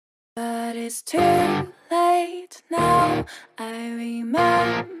But it's too late now. I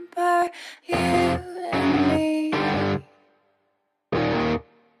remember you and me,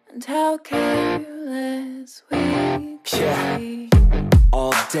 and how careless we could be.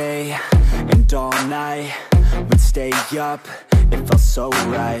 All day and all night, we'd stay up, it felt so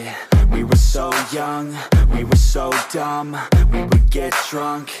right. We were so young, we were so dumb. We would get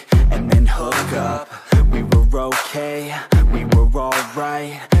drunk and then hook up. We were okay, we were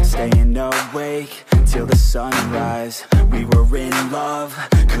alright, staying awake till the sunrise. We were in love,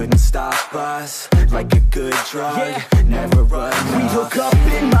 couldn't stop us, like a good drug, never enough. We'd hook up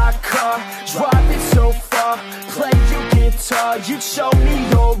in my car, drive it so far, play your guitar, you'd show me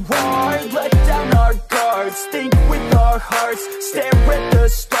your art. Let down our guards, think with our hearts, stare at the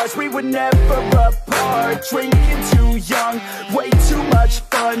stars. We were never apart, drinking too young, way too much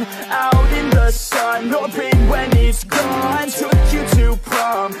fun, out in the sun, hoping when it's gone. Took you to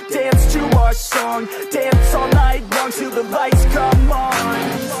prom, dance to our song, dance all night long till the lights come on.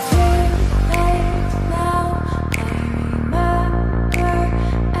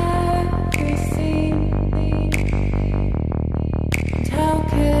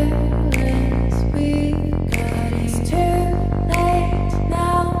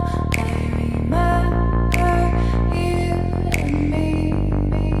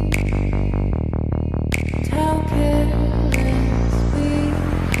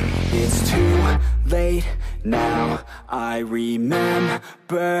 Now I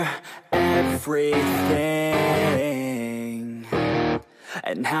remember everything,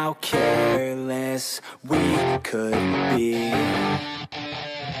 and how careless we could be,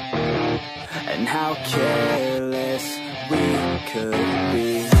 and how careless we could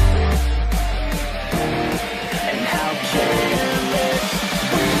be, and how careless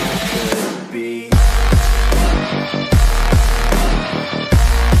we could be.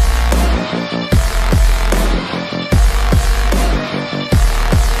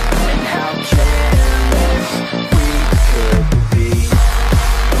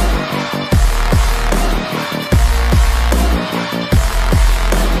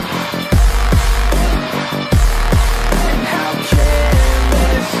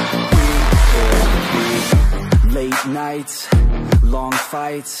 Nights, long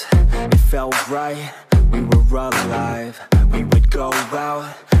fights, it felt right, we were alive. We would go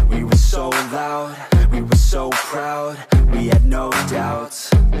out, we were so loud, we were so proud, we had no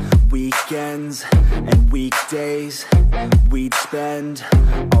doubts. Weekends and weekdays, we'd spend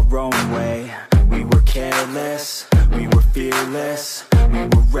our own way. We were careless, we were fearless, we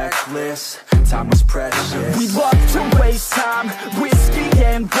were reckless, time was precious. We loved to waste time, whiskey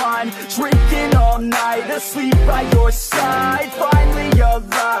and wine, drinking all night, asleep by your side. Finally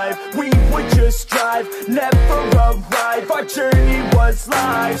alive, we would just drive, never arrive. Our journey was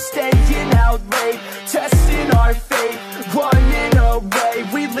life, staying out late, testing our fate, running away.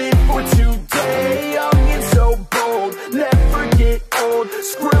 We live for today, young and so bold, never get old.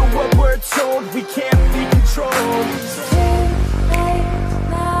 Screw what we're told, we can't be controlled.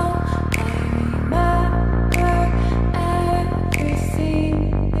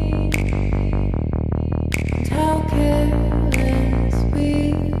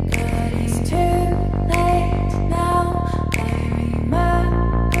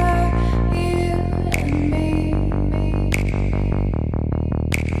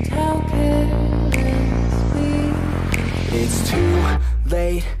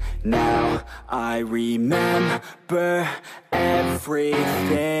 Now I remember everything,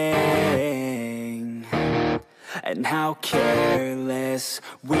 and how careless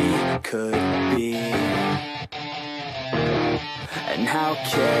we could be, and how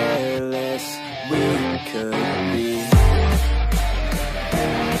careless we could be,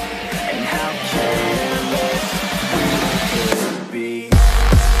 and how careless we could be.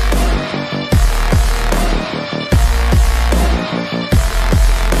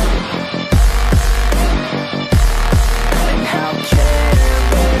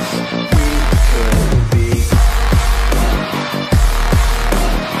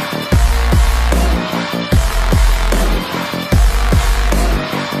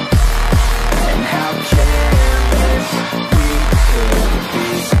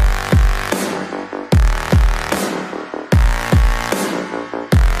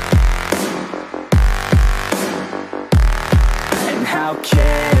 How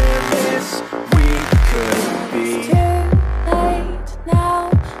careless we could be. It's too late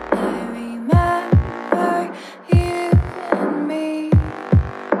now, I remember you and me,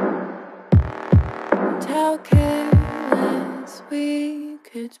 and how careless we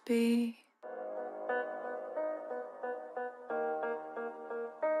could be.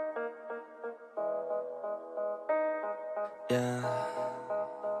 yeah.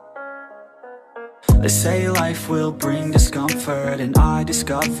 They say life will bring discomfort, and I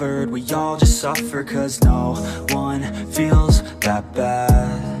discovered we all just suffer, 'cause no one feels that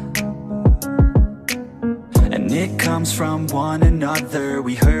bad. And it comes from one another.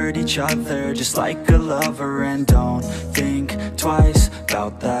 We hurt each other just like a lover, and don't think twice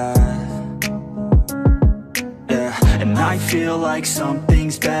about that. Yeah, and I feel like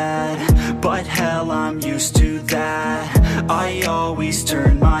something's bad, but hell, I'm used to that. I always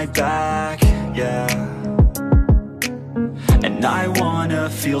turn my back, yeah. And I wanna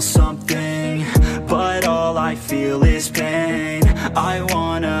feel something, but all I feel is pain. I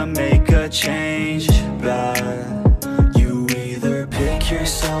wanna make a change, but you either pick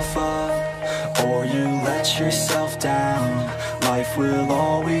yourself up or you let yourself down. Life will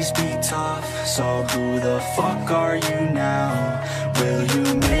always be tough, so who the fuck are you now? Will you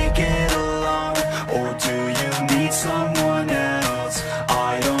make it alone, or do you need someone else?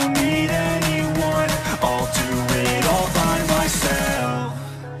 I don't need anyone, I'll do it all by myself.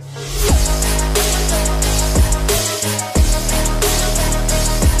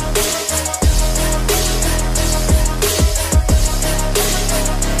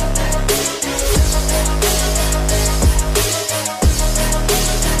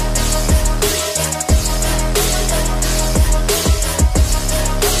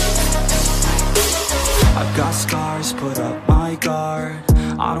 I've got scars, put up my guard.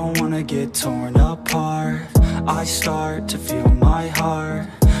 I don't wanna get torn apart. I start to feel my heart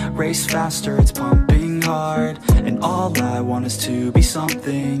race faster, it's pumping hard. And all I want is to be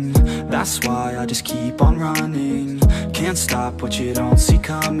something. That's why I just keep on running. Can't stop what you don't see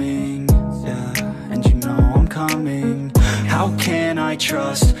coming, yeah, and you know I'm coming. How can I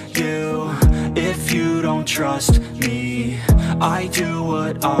trust you if you don't trust me? I do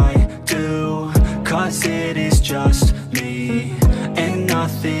what I do, 'cause it is just me, and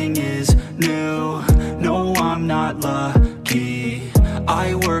nothing is new. No, I'm not lucky.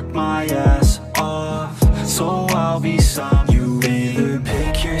 I work my ass off, so I'll be some. You either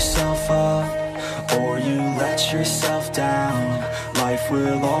pick yourself up or you let yourself down. Life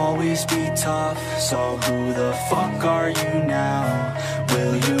will always be tough, so who the fuck are you now?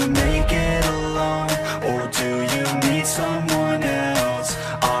 Will you make it alone, or do you need someone else?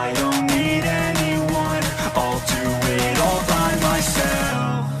 I don't need anyone, I'll do it all by myself.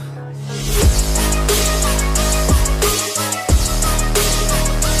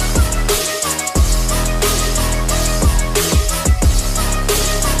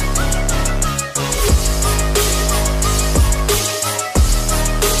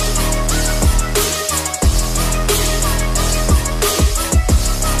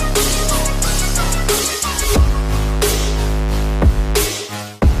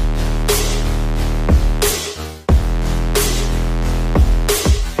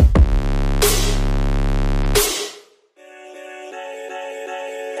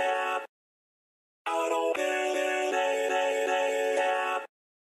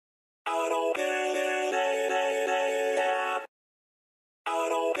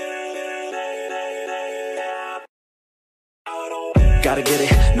 Gotta get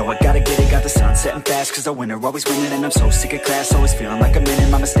it, no I gotta get it. Got the sun setting fast, 'cause the winner always winning. And I'm so sick of class, always feeling like I'm in it.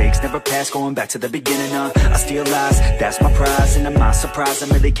 My mistakes never pass, going back to the beginning. I steal lies, that's my prize. And I'm not surprised I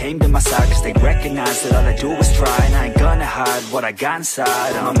really came to my side, 'cause they recognize that all I do is try. And I ain't gonna hide what I got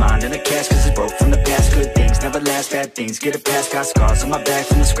inside. And my mind in a cast, 'cause it's broke from the past. Good things never last, bad things get it past. Got scars on my back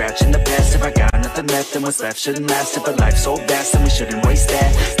from the scratch in the past. If I got nothing left, then what's left shouldn't last. If a life's so vast, then we shouldn't waste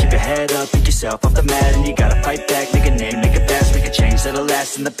that. Keep your head up, pick yourself off the mat, and you gotta fight back. Make a name, make it fast, make a change that'll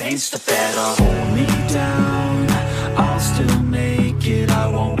last. And the pain's just a fad. Hold me down, I'll still make it. I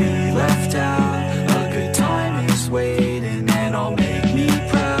won't be left out. A good time is waiting, and I'll make me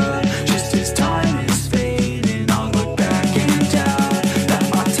proud. Just as time is fading, I'll look back and doubt that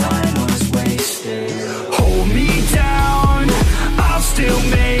my time was wasted. Hold me down, I'll still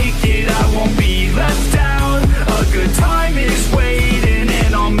make it. I won't be left out. A good time is waiting,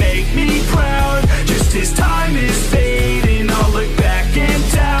 and I'll make me proud. Just as time is fading, I'll look back and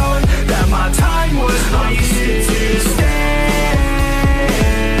doubt that my time was wasted. To stay,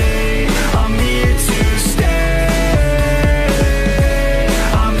 I'm here to stay.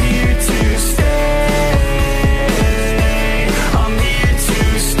 I'm here to stay. I'm here to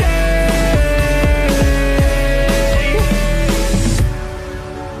stay.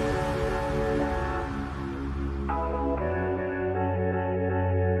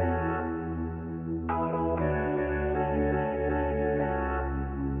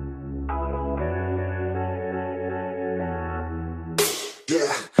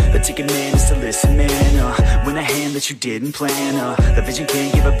 Yeah, the ticket man is to listen, man. in a hand that you didn't plan. The vision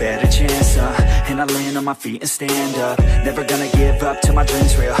can't give a better chance. And I land on my feet and stand up. Never gonna give up till my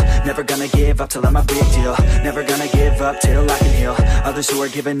dream's real. Never gonna give up till I'm a big deal. Never gonna give up till I can heal others who are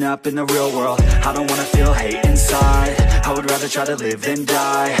giving up in the real world. I don't wanna feel hate inside. I would rather try to live than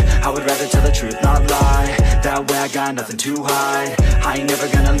die. I would rather tell the truth, not lie. That way I got nothing to hide. I ain't never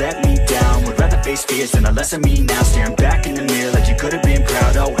gonna let me down. Would rather face fears than a less of me now. Staring back in the mirror like you could have been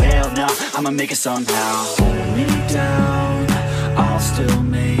proud. Oh hell no, I'ma make it somehow. Hold me down, I'll still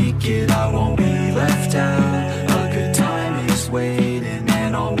make it. I won't be left out. A good time is waiting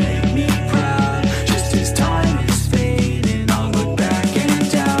and I'll make me proud. Just as time is fading, I'll look back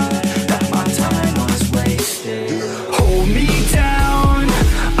and doubt that my time was wasted. Hold me down,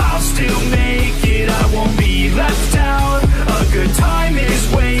 I'll still make it. I won't be left out. A good time is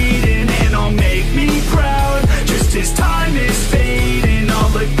waiting and I'll make me proud. Just as time is fading, I'll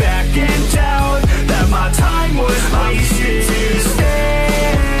look back and doubt that my time was wasted. To stay,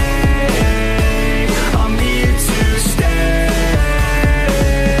 I'm here to stay.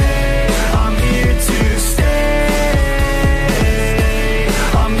 I'm here to stay.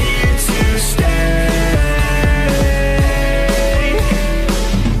 I'm here to stay.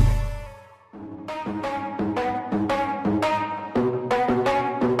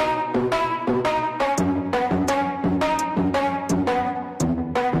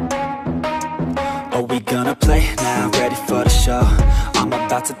 Are we gonna play now? Ready for the show? I'm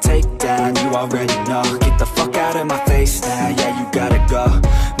about to take down, you already know. Get the fuck out of my face now, yeah, you gotta go.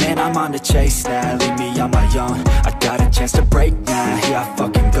 Man, I'm on the chase now, leave me on my own. I got a chance to break now, here I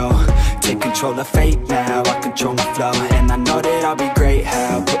fucking go. Take control of fate now, I control my flow. And I know that I'll be great,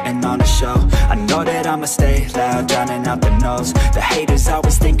 how, putting on a show. I know that I'ma stay loud, drowning out the noise. The haters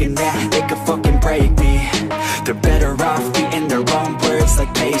always thinking that they could fucking break me. They're better off eating their own words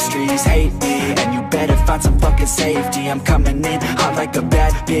like pastries. Hate me, and you better find some fucking safety. I'm coming in hot like a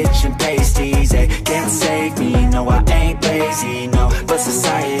bad bitch and pasties. They can't save me, no I ain't lazy, no. But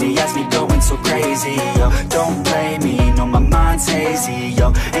society has me going so crazy, yo. Don't blame me, no my mind's hazy,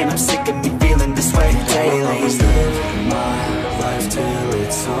 yo. And I'm sick of me feeling this way daily. I'll always live my life till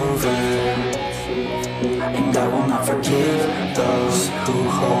it's over. And I will not forgive those who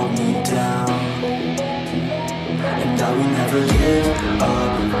hold me down. And I will never give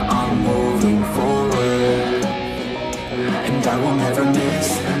up, I'm moving forward. And I will never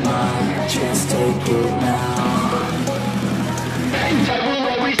miss my chance, take it now. And I will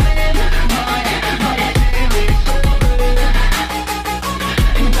always live my life till it's over.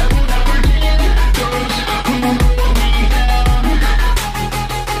 And I will never give those who hold me down.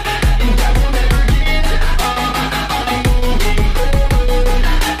 And I will never give up, I'm moving forward.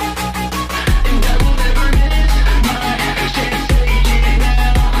 And I will never miss my chance, take it now.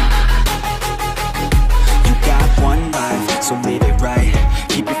 You got one life, so live it right.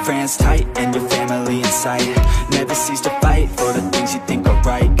 Keep your friends tight and your family in sight. Never cease to fight for the things you think are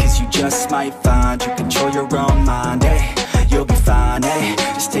right. Cause you just might find you control your own mind, eh? You'll be fine, eh?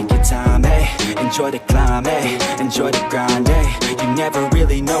 Just take your time, eh? Enjoy the climb, eh? Enjoy the grind, eh? You never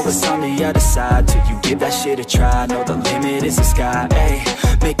really know what's on the other side till you give that shit a try. Know the limit is the sky, eh?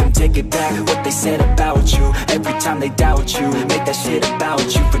 Make them take it back, what they said about you. Every time they doubt you, make that shit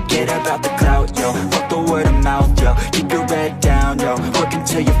about you. Forget about the clout, yo. Fuck the word of mouth, yo. Keep your head down, yo. Work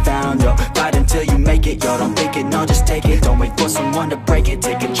until you found, yo. Fight until you make it, yo. Don't think it, no, just take it. Don't wait for someone to break it.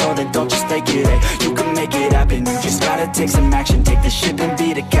 Take control, then don't just take it, eh? You can make it happen, you just gotta take some action. Take the ship and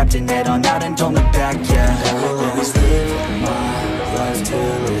be the captain. Head on out and don't look back, yeah. I will always live my life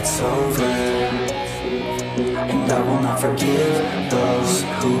till it's over. And I will not forgive those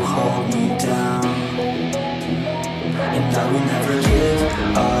who hold me down. And I will never give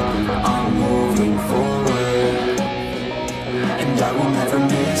up, I'm moving forward. And I will never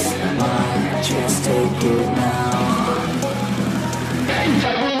miss my chance, take it now. And I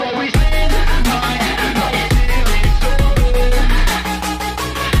will always live my life till it's over.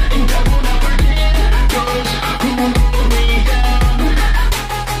 And I will not forgive those who hold me down.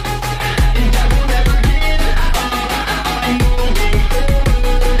 And I will never give up, I'm moving forward.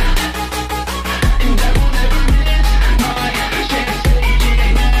 And I will never miss my chance.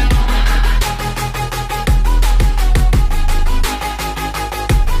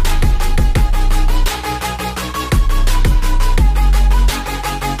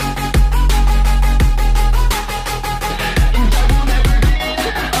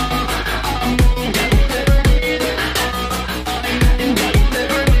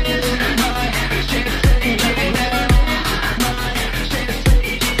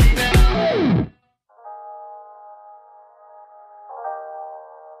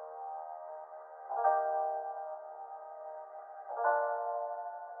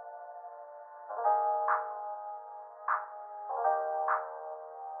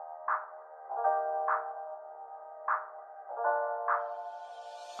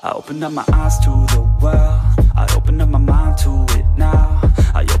 I opened up my eyes to the world, I opened up my mind to it now.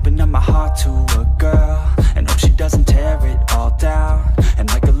 I opened up my heart to a girl, and hope she doesn't tear it all down. And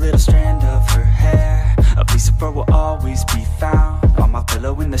like a little strand of her hair, a piece of her will always be found on my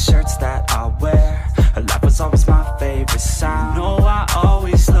pillow in the shirts that I wear. Her laugh was always my favorite sound. No, I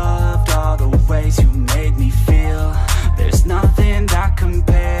always loved all the ways you made me feel. There's nothing that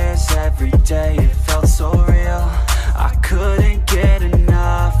compares, every day it felt so real. I couldn't get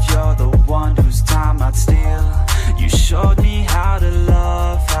enough, you're the one whose time I'd steal. You showed me how to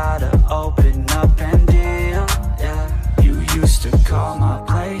love, how to open up and deal, yeah. You used to call my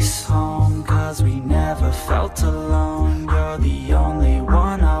place home, cause we never felt alone. You're the only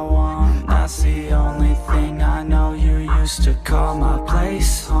one I want, that's the only thing I know. You used to call my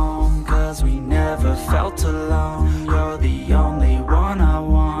place home, cause we never felt alone. You're the only one I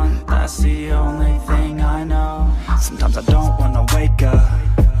want, that's the only thing I know. Sometimes I don't wanna wake up,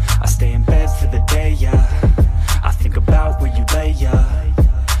 I stay in bed for the day, yeah. I think about where you lay, yeah,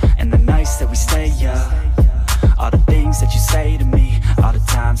 and the nights that we stay, yeah. All the things that you say to me, all the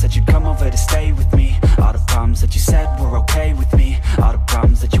times that you come over to stay with me, all the problems that you said were okay with me, all the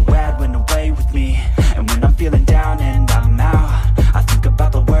problems that you had went away with me. And when I'm feeling down and I'm out, I think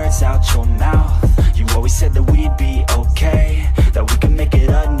about the words out your mouth. You always said that we'd be okay, that we could make it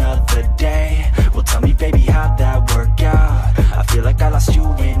another day. Well, tell me, baby, how'd that work out? I feel like I lost you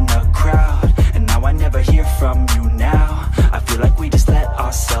in a crowd, and now I never hear from you now. I feel like we just let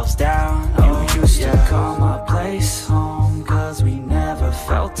ourselves down. You used to call my place home, cause we never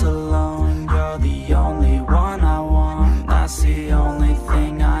felt alone. You're the only one I want, that's the only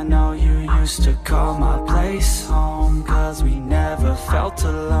thing I know. You used to call my place home, cause we never felt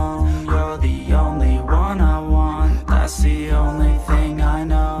alone. You're the only one I want, that's the only thing I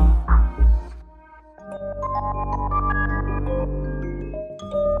know.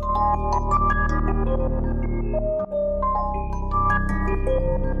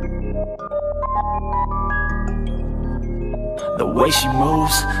 The way she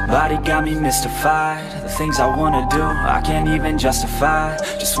moves, body got me mystified. The things I wanna do, I can't even justify.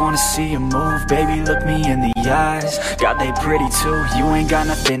 Just wanna see you move, baby, look me in the eyes. God, they pretty too, you ain't got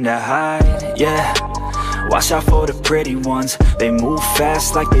nothing to hide, yeah. Watch out for the pretty ones, they move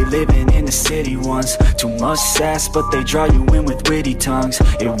fast like they living in the city ones. Too much sass, but they draw you in with witty tongues.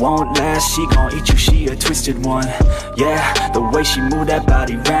 It won't last, she gon' eat you, she a twisted one. Yeah, the way she move that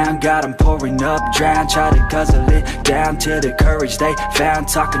body round, got 'em pouring up, drown. Try to guzzle it down to the courage they found.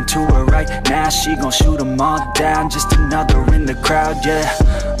 Talking to her right now, she gon' shoot 'em all down. Just another in the crowd, yeah,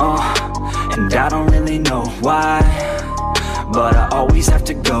 and I don't really know why, but I always have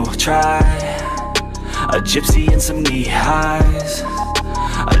to go try. A gypsy in some knee highs,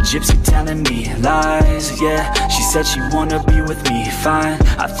 a gypsy telling me lies, yeah. She said she wanna be with me, fine.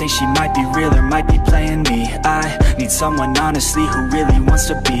 I think she might be real or might be playing me. I need someone honestly who really wants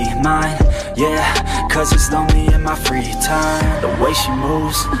to be mine, yeah. Cause it's lonely in my free time. The way she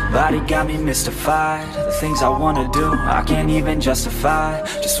moves, body got me mystified. The things I wanna do, I can't even justify.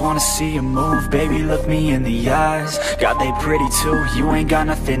 Just wanna see you move, baby, look me in the eyes. God, they pretty too, you ain't got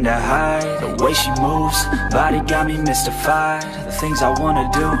nothing to hide. The way she moves, body got me mystified. The things I wanna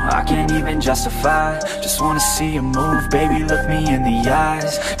do, I can't even justify. Just wanna see you move, baby, look me in the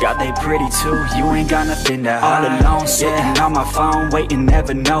eyes. God, they pretty too, you ain't got nothing to hide. All alone, sitting on my phone, waiting,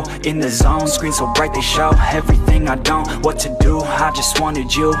 never know. In the zone, screen so bright they show everything I don't, what to do. I just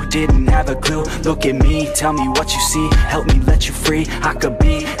wanted you, didn't have a clue. Look at me, tell me what you see, help me let you free. I could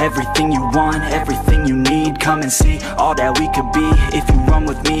be everything you want, everything you need. Come and see all that we could be. If you run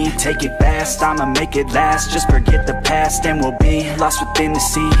with me, take it fast, I'ma make it last. Just forget the past and we'll be lost within the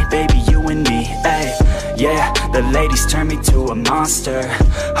sea. Baby, you and me, ayy, yeah. The ladies turn me to a monster,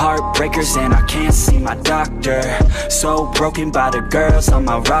 heartbreakers and I can't see my doctor. So broken by the girls on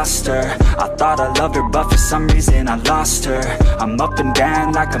my roster. I thought I loved her, but for some reason I lost her. I'm up and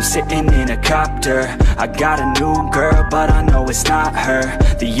down like I'm sitting in a copter. I got a new girl, but I know it's not her.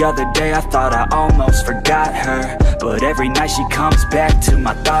 The other day I thought I almost forgot her, but every night she comes back to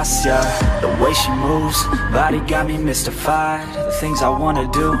my thoughts, yeah. The way she moves, body got me mystified. The things I wanna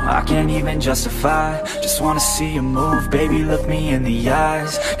do, I can't even justify. Just wanna see you move, baby, look me in the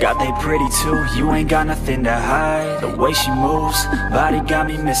eyes. God, they pretty too, you ain't got nothing to hide. The way she moves, body got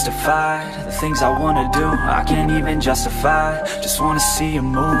me mystified. The things I wanna do, I can't even justify. Just wanna see you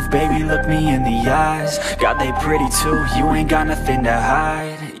move, baby, look me in the eyes. God, they pretty too, you ain't got nothing to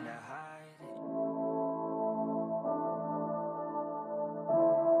hide.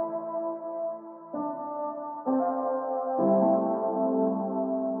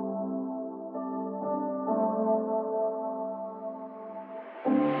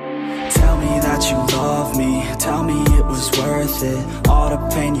 that you love me, tell me it was worth it. All the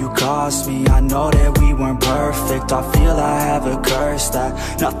pain you caused me, I know that we weren't perfect. I feel I have a curse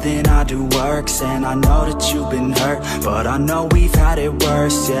that nothing I do works. And I know that you've been hurt, but I know we've had it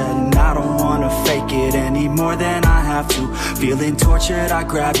worse, yeah. And I don't wanna fake it any more than I have to. Feeling tortured, I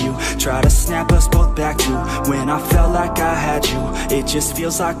grab you, try to snap us both back to when I felt like I had you. It just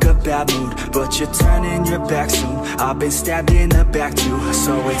feels like a bad mood, but you're turning your back soon. I've been stabbed in the back too.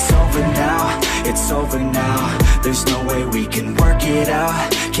 So it's over now, it's over now. There's no way we can work it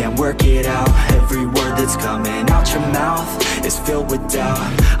out, can't work it out. Every word that's coming out your mouth is filled with doubt.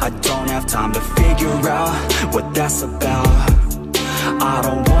 I don't have time to figure out what that's about. I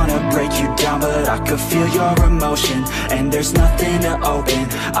don't wanna break you down, but I could feel your emotion, and there's nothing to open.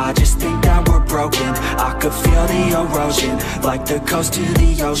 I just think that we're broken. I could feel the erosion, like the coast to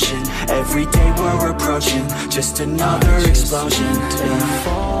the ocean. Every day we're approaching just another explosion. To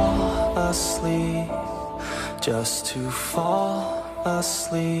fall asleep, just to fall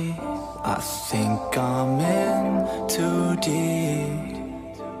asleep. I think I'm in too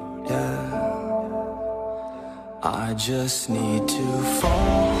deep, yeah. I just need to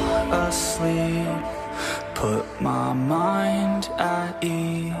fall asleep, put my mind at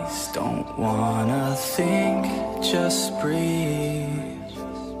ease. Don't wanna think, just breathe,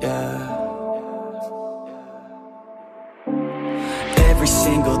 yeah. Every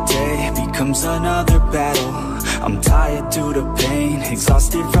single day becomes another battle. I'm tired due to pain,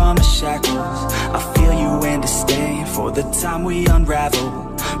 exhausted from the shackles. I feel you and disdain for the time we unravel.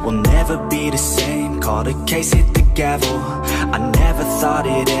 We'll never be the same, call the case, hit the gavel. I never thought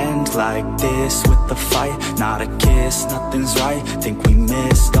it'd end like this, with the fight, not a kiss, nothing's right. Think we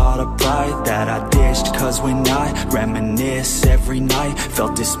missed all the pride that I dished, cause when I reminisce every night,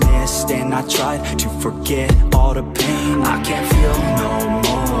 felt dismissed. And I tried to forget all the pain, I can't feel no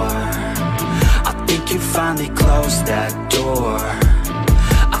more. I think you finally closed that door,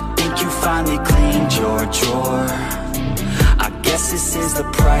 I think you finally cleaned your drawer. I guess this is the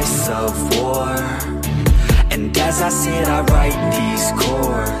price of war. And as I sit, I write these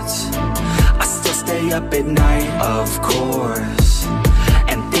chords. I still stay up at night, of course,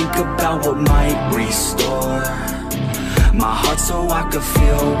 and think about what might restore my heart so I could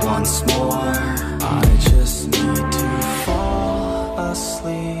feel once more. I just need to fall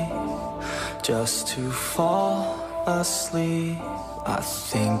asleep, just to fall asleep. I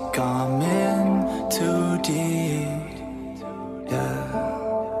think I'm in too deep, yeah.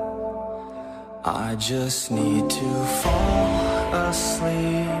 I just need to fall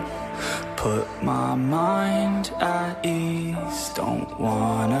asleep, put my mind at ease. Don't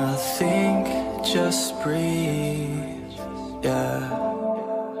wanna think, just breathe, yeah.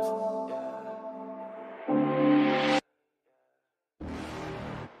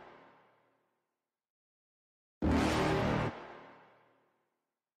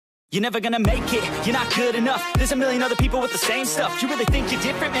 You're never gonna make it, you're not good enough. There's a million other people with the same stuff. You really think you're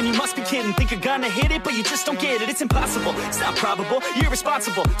different? Man, you must be kidding. Think you're gonna hit it, but you just don't get it. It's impossible, it's not probable, you're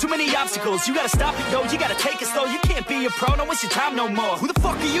irresponsible. Too many obstacles, you gotta stop it, yo. You gotta take it slow, you can't be a pro. Don't waste your time no more. Who the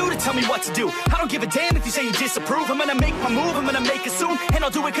fuck are you to tell me what to do? I don't give a damn if you say you disapprove. I'm gonna make my move, I'm gonna make it soon. And I'll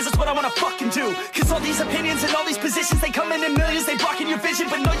do it cause it's what I wanna fucking do. Cause all these opinions and all these positions, they come in millions, they blocking your vision.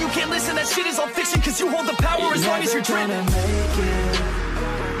 But no, you can't listen, that shit is all fiction. Cause you hold the power as long as you're dreaming.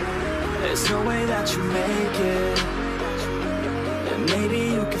 There's no way that you make it, and maybe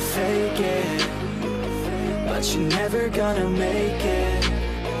you can fake it, but you're never gonna make it.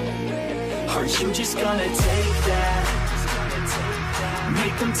 Aren't you just gonna take that?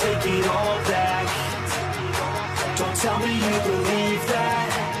 Make them take it all back. Don't tell me you believe that.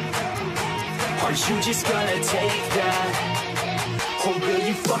 Aren't you just gonna take that? Or will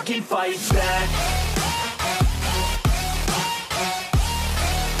you fucking fight back?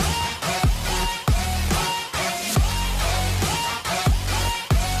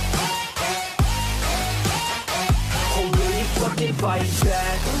 Fight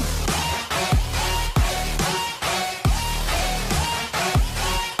back.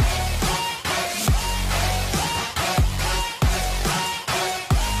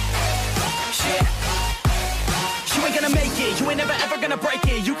 You ain't gonna make it, you ain't never ever gonna break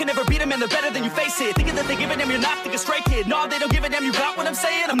it. You can never beat them and they're better than you face it. Thinking that they give a damn, you're not, think a straight kid. No, they don't give a damn, you got what I'm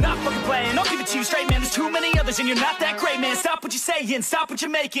saying? I'm not fucking playing, I'll give it to you straight, man. There's too many others and you're not that great, man. Stop what you're saying, stop what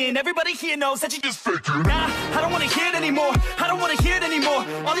you're making. Everybody here knows that you just faking. Nah, I don't wanna hear it anymore, I don't wanna hear it anymore.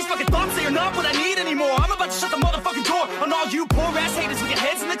 All these fucking thoughts, they are not what I need anymore. I'm about to shut the motherfucking door on all you poor ass haters with your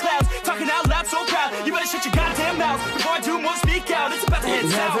heads in the clouds, talking out loud so proud. You better shut your goddamn mouth before I do more, speak out. It's about to head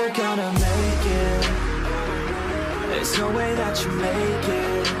south. You're never gonna make it. There's no way that you make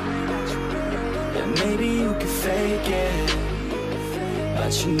it, Maybe you could fake it,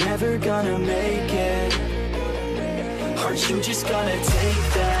 but you're never gonna make it. Aren't you just gonna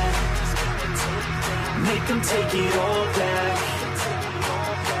take that? Make them take it all back.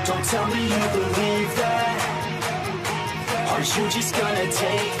 Don't tell me you believe that. Aren't you just gonna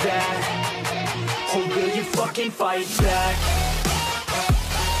take that? Or will you fucking fight back?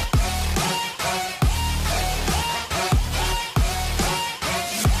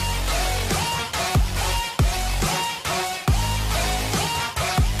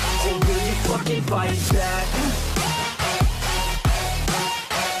 Or will you fucking fight back?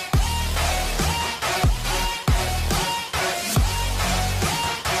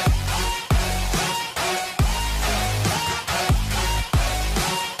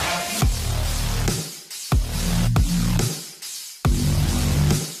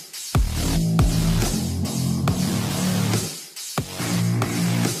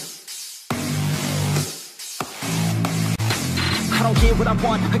 I don't get what I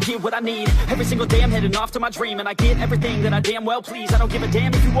want, I get what I need. Every single day I'm heading off to my dream, and I get everything that I damn well please. I don't give a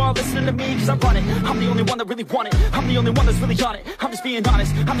damn if you all listening to me, cause I run it. I'm the only one that really want it, I'm the only one that's really on it. I'm just being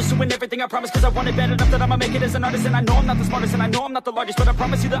honest, I'm just doing everything I promise, cause I want it bad enough that I'ma make it as an artist. And I know I'm not the smartest, and I know I'm not the largest, but I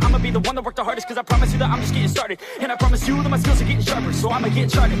promise you that I'ma be the one that worked the hardest. Cause I promise you that I'm just getting started, and I promise you that my skills are getting sharper. So I'ma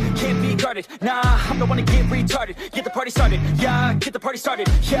get charted, can't be guarded. Nah, I'm the one to get retarded. Get the party started, yeah, get the party started.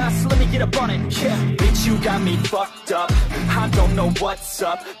 Yeah, so let me get up on it, yeah. Bitch, you got me fucked up, I don't know what's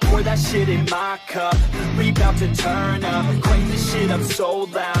up. Pour that shit in my cup, we bout to turn up. Crank this shit up so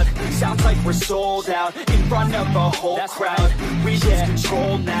loud, sounds like we're sold out. In front of a whole crowd, we lose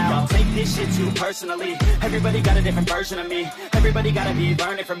control now. I'll take this shit too personally. Everybody got a different version of me, everybody gotta be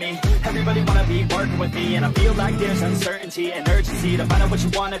learning from me. Everybody wanna be working with me, and I feel like there's uncertainty and urgency to find out what you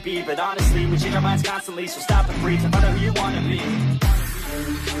wanna be. But honestly, we change our minds constantly, so stop and breathe and find out who you wanna be.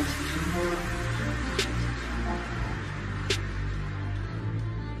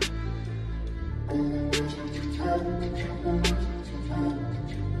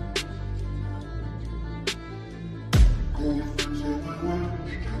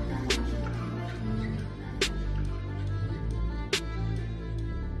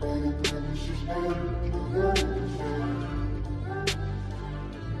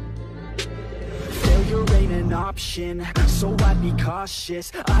 Failure ain't an option, so I'd be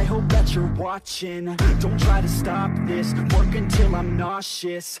cautious. I hope that you're watching. Don't try to stop this, work until I'm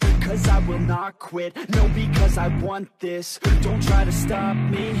nauseous. Cause I will not quit, no, because I want this. Don't try to stop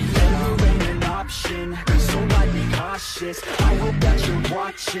me, failure ain't an option, so I'd be cautious. I hope that you're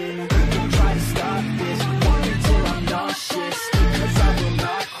watching. Don't try to stop this, work until I'm nauseous. Cause I will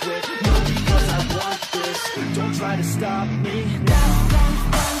not quit, no, because I want this. Don't try to stop me now.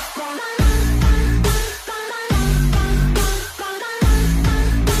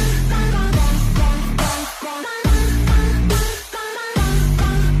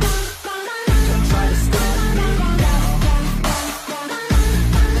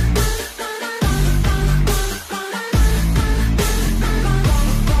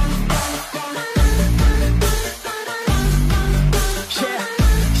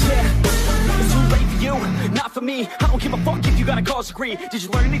 Me, I don't give a fuck if you got a college degree. Did you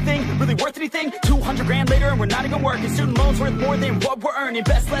learn anything? Really worth anything? 200 grand later and we're not even working. Student loans worth more than what we're earning.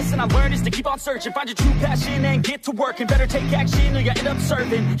 Best lesson I learned is to keep on searching. Find your true passion and get to work. And better take action or you end up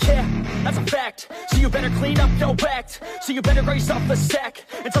serving. Yeah, that's a fact. So you better clean up your act. So you better grow yourself a sack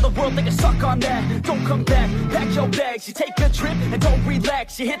and tell the world they can suck on that. Don't come back, pack your bags. You take a trip and don't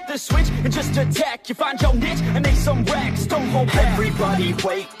relax. You hit the switch and just attack. You find your niche and make some racks. Don't hold back. Everybody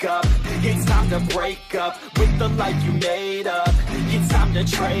wake up, it's time to break up with the life you made up. It's time to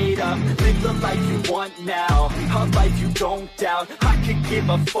trade up, live the life you want now, a life you don't doubt. I could give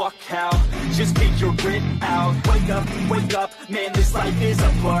a fuck how, just get your grit out. Wake up, man, this life is a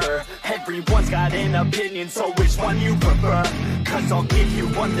blur. Everyone's got an opinion, so which one you prefer? Cause I'll give you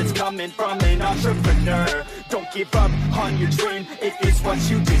one that's coming from an entrepreneur. Don't give up on your dream if it's what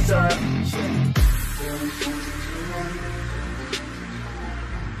you deserve.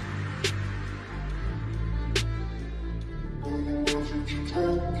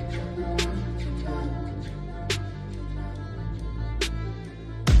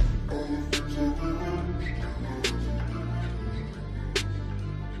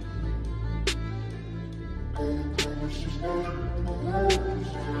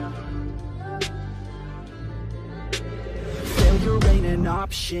 Failure ain't an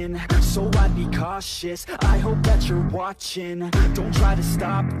option, so I'd be cautious. I hope that you're watching. Don't try to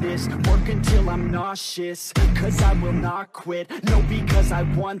stop this, work until I'm nauseous. Cause I will not quit, no, because I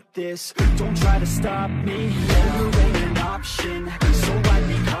want this. Don't try to stop me, failure ain't an option, so I'd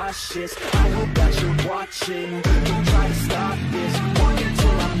be cautious. cautious. I hope that you're watching. Don't try to stop this, walk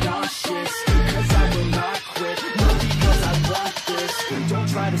until I'm nauseous. Cause I will not quit, not because I want this. Don't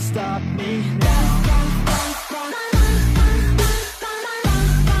try to stop me now.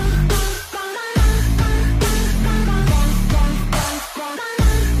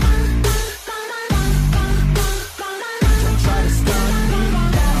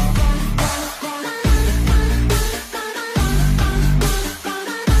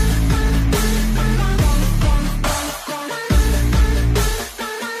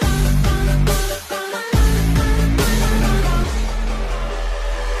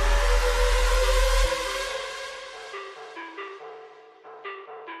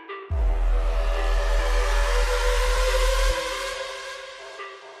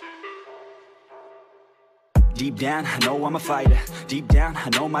 Deep down, I know I'm a fighter. Deep down, I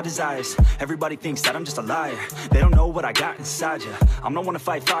know my desires. Everybody thinks that I'm just a liar. They don't know what I got inside ya. I'm the one to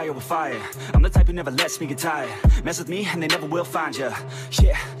fight fire with fire. I'm the type who never lets me get tired. Mess with me and they never will find ya.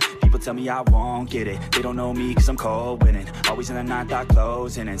 Yeah. People tell me I won't get it. They don't know me cause I'm cold winning. Always in the ninth, I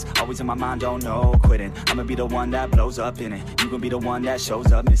closing. It's always in my mind, don't know quitting. I'ma be the one that blows up in it. You gon' be the one that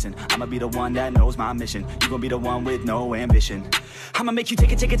shows up missing. I'ma be the one that knows my mission. You gon' be the one with no ambition. I'ma make you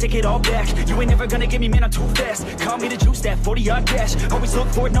take it all back. You ain't never gonna get me, man, I'm too fast. Call me the juice, that 40-yard dash. Always look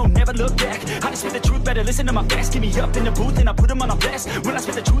forward, no, never look back. I just spit the truth, better listen to my facts. Get me up in the booth and I put them on a blast. When I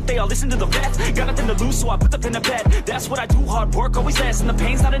spit the truth, they all listen to the rap. Got nothing to lose, so I put the pen to bed. That's what I do, hard work always lasts. And the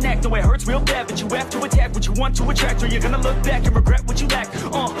pain's not an act, no, it hurts real bad. But you have to attack what you want to attract, or you're gonna look back and regret what you lack.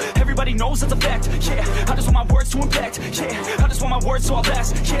 Everybody knows that's a fact. Yeah, I just want my words to impact. Yeah, I just want my words to all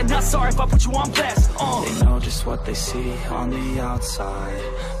last. Yeah, not sorry if I put you on blast. They know just what they see on the outside.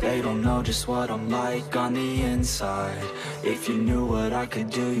 They don't know just what I'm like on the inside. If you knew what I could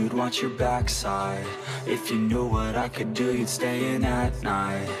do, you'd watch your backside. If you knew what I could do, you'd stay in at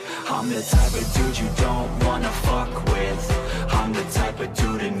night. I'm the type of dude you don't wanna fuck with. I'm the type of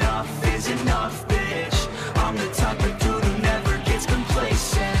dude enough is enough, bitch. I'm the type of dude who never gets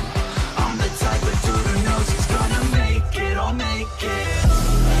complacent. I'm the type of dude who knows he's gonna make it, I'll make it.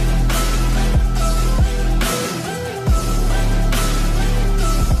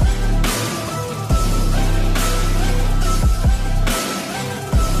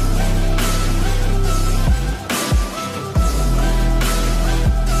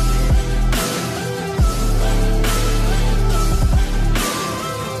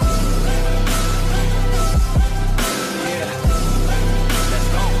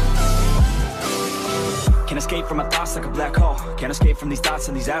 Escape from my thoughts like a black hole. Can't escape from these thoughts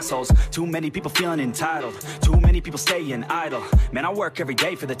and these assholes. Too many people feeling entitled. Too many people staying idle. Man, I work every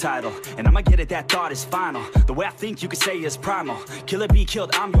day for the title, and I'ma get it, that thought is final. The way I think you could say is primal. Kill it, be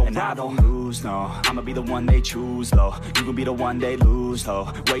killed, I'm your rival. I don't lose, no. I'ma be the one they choose, though. You gon' be the one they lose, though.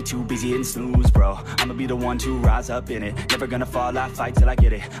 Way too busy and snooze, bro. I'ma be the one to rise up in it. Never gonna fall, I fight till I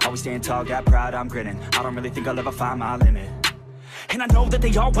get it. Always staying tall, got pride, I'm grinning. I don't really think I'll ever find my limit. And I know that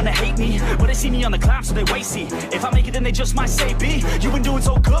they all wanna hate me, but they see me on the climb, so they wait, see. If I make it, then they just might say, B, you been doing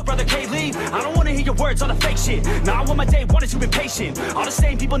so good, brother K-Lee. I don't wanna hear your words, all the fake shit. Nah, I want my day one is you been patient. All the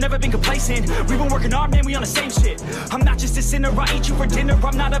same people, never been complacent. We been working hard, man, we on the same shit. I'm not just a sinner, I eat you for dinner.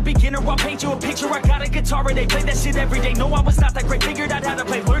 I'm not a beginner, I'll paint you a picture. I got a guitar and they play that shit every day. No, I was not that great, figured out how to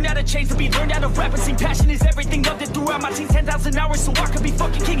play. Learned how to change the beat, learned how to rap and sing. Passion is everything, loved it throughout my teens. 10,000 hours, so I could be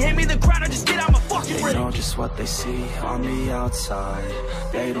fucking king. Hand me the crown, or just get out my fucking ring. They know just what they see on the outside.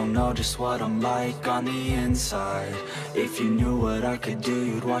 They don't know just what I'm like on the inside. If you knew what I could do,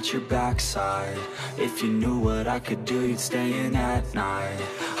 you'd watch your backside. If you knew what I could do, you'd stay in at night.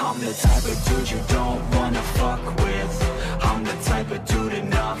 I'm the type of dude you don't wanna fuck with. I'm the type of dude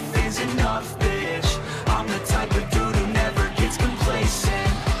enough is enough, bitch. I'm the type of dude who never gets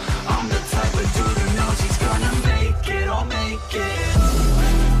complacent. I'm the type of dude who knows he's gonna make it, I'll make it.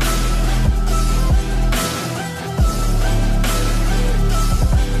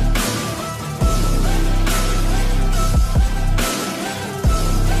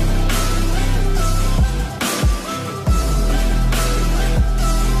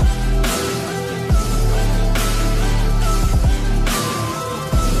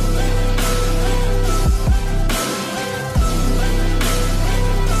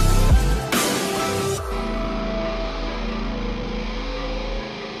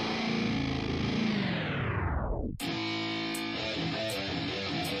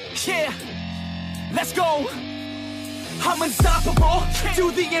 possible,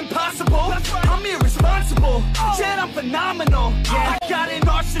 do the impossible. I'm irresponsible, yet I'm phenomenal. I got an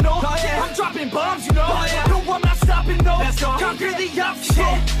arsenal, I'm dropping bombs, you know. No, I'm not stopping, no. Conquer the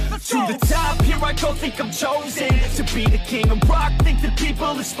obstacle. To the top, here I go, think I'm chosen to be the king of rock, think the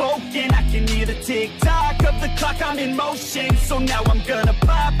people have spoken. I can hear the tick-tock of the clock, I'm in motion. So now I'm gonna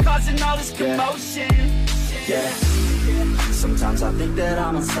pop, causing all this commotion. Yeah, sometimes I think that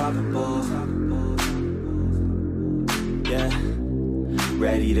I'm unstoppable. Yeah,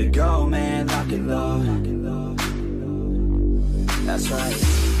 ready to go, man, lock and load. That's right,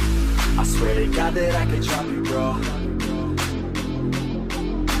 I swear to God that I could drop you, bro.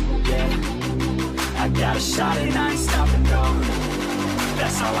 I got a shot and I ain't stopping, no.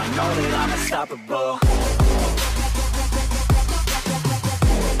 That's how I know that I'm unstoppable.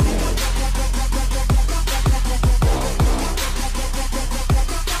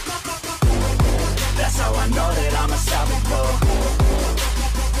 That's how I know that I'm unstoppable.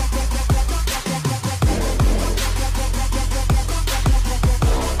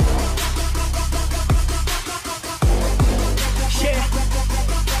 Yeah,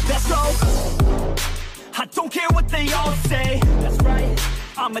 that's all. I don't care what they all say. That's right,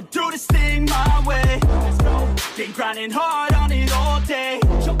 I'ma do this thing my way. Let's go. Been grinding hard on it all day.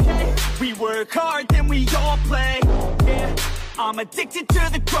 Okay. We work hard, then we all play. Yeah, I'm addicted to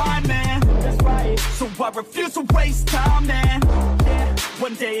the grind, man. That's right, so I refuse to waste time, man. Yeah,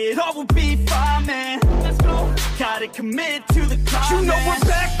 one day it all will be fine, man. Let's go. Gotta commit to the climb. You know we're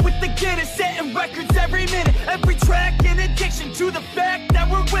back with the Guinness, setting records every minute, every track. In addiction to the fact that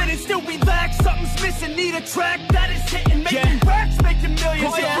we're winning, still we lack something's missing. Need a track that is hitting, making racks, making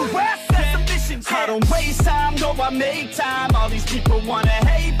millions. That's the mission. I don't waste time, no, I make time. All these people wanna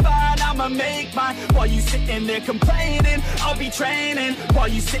hate, fine, I'ma make mine. While you sitting there complaining, I'll be training. While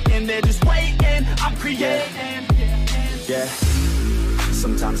you sitting there just waiting, I'm creating. Yeah,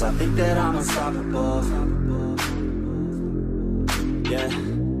 sometimes I think that I'm unstoppable. Yeah,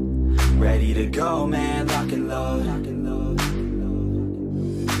 ready to go, man, lock and load.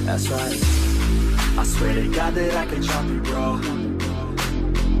 That's right, I swear to God that I could drop you, bro.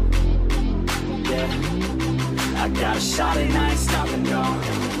 Yeah, I got a shot and I ain't stopping, no.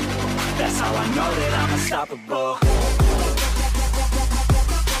 That's how I know that I'm unstoppable.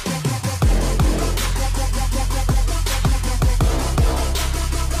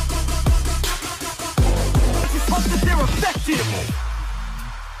 Hope that they're effective.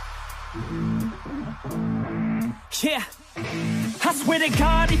 Yeah, I swear to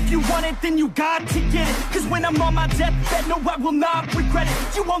God, if you want it, then you got to get it. Cause when I'm on my deathbed, no, I will not regret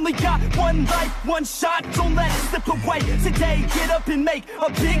it. You only got one life, one shot, don't let it slip away. Today, get up and make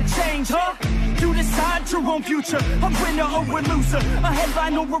a big change, huh? You decide your own future, a winner or a loser, a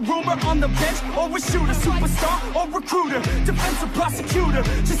headline or a rumor, on the bench or a shooter, superstar or recruiter, defensive prosecutor,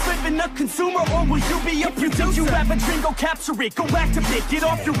 just living a consumer, or will you be a producer? If you have a dream, go capture it, go activate, get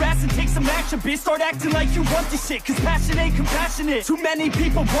off your ass and take some action, bitch. Start acting like you want this shit, cause passion ain't compassionate. Too many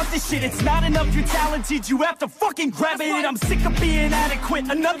people want this shit, it's not enough you're talented, you have to fucking grab it. I'm sick of being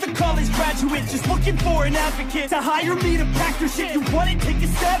adequate, another college graduate, just looking for an advocate to hire me to pack your shit. You want it, take a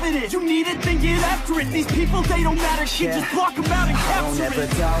stab at it, you need it, then get after it. These people, they don't matter, shit, just block them out and capture it. I don't ever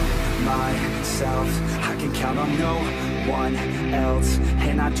doubt myself, I can count on no one else,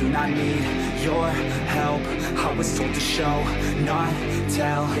 and I do not need your help. I was told to show, not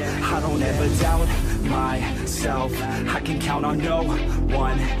tell. I don't ever doubt myself, I can count on no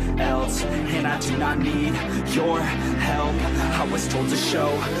one else, and I do not need your help. I was told to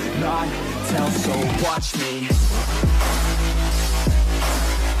show, not tell, so watch me.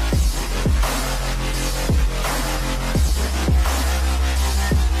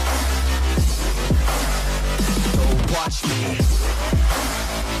 Watch me.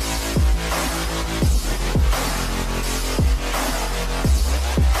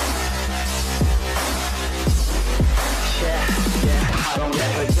 Yeah, I don't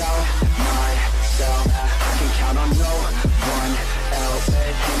ever doubt myself, I can count on no one else,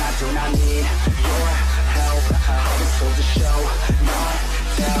 and I do not need your help. I was told to show, not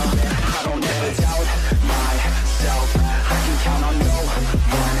tell. I don't ever doubt myself, I can count on no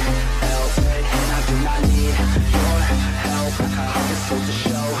one else, and I do not need your help. I was told to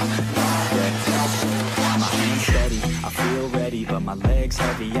show, not tell. My hands steady, I feel ready, but my legs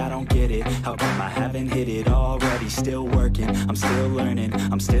heavy, I don't get it. How come I haven't hit it already? Still working, I'm still learning,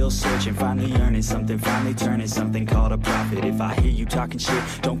 I'm still searching, finally earning something, finally turning something called a profit. If I hear you talking shit,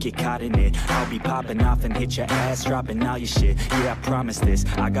 don't get caught in it. I'll be popping off and hit your ass, dropping all your shit. Yeah, I promise this,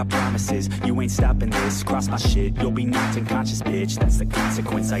 I got promises. You ain't stopping this, cross my shit, you'll be knocked unconscious, bitch. That's the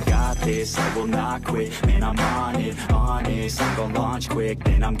consequence, I got this, I will not quit. Man, I'm on it, honest, I'm gon' launch quick,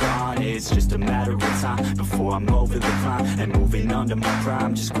 then I'm gone. It's just a matter of time before I'm over the climb and moving under my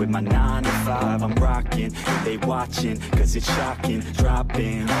prime. Just quit my 9 to 5, I'm rocking, and they watching, cause it's shocking.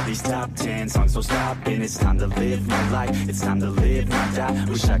 Dropping all these top 10 songs, so stopping. It's time to live my life, it's time to live, not die.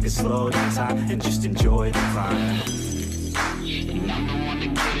 Wish I could slow down time and just enjoy the climb. And I'm the one to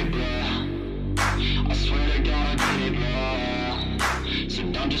get it, bro. I swear to God I'll get it, bro. So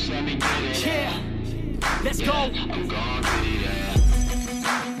don't just let me get it. Yeah, let's go. I'm gonna get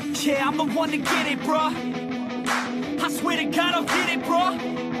it, Yeah, I'm the one to get it, bro. I swear to God I'll get it, bro.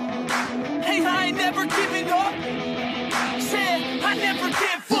 Hey, I ain't never giving up. Yeah, I never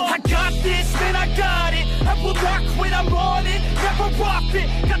give up. I got this, man, I got it. I will not quit, I'm on it. Never rock it.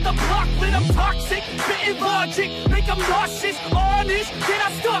 Got the block lit, I'm toxic. Spitting logic, make them nauseous. Honest, can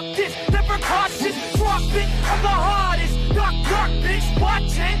I stop this? Never cautious, drop it. I'm the hottest. Knock, knock, bitch,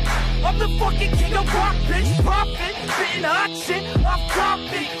 watch it. I'm the fucking king of rock, bitch. Profit, spitting hot shit. I'm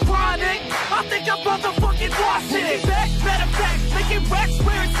topic, chronic. I think I'm motherfucking lost it. Back, matter of fact, making racks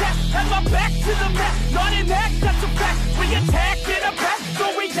where it's at. Have my back to the mat, not an act, that's a fact. We attack in a back,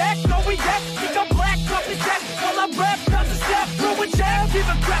 don't react, don't react. Think I'm black, up his back. While I rap, does a step, throw a jab, give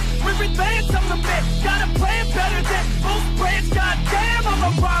a crap. We're advanced, I'm the man. Got a plan better than most brands. Goddamn, I'm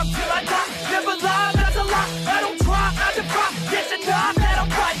a rhyme till I die. Never lie, that's a lie. I don't try, I defy. Yes and nah, that I'm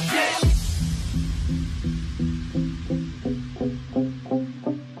right, yeah.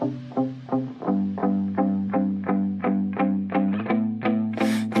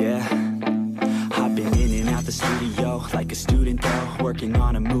 Like a student though, working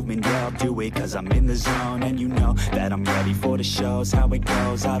on a movement, yeah, I'll do it cause I'm in the zone. And you know that I'm ready for the shows. How it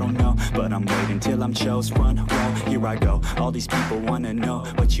goes, I don't know, but I'm waiting till I'm chose. Front row, here I go. All these people wanna know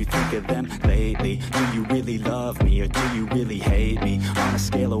what you think of them lately. Do you really love me or do you really hate me? On a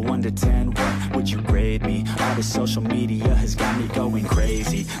scale of 1 to 10, what would you grade me? All this social media has got me going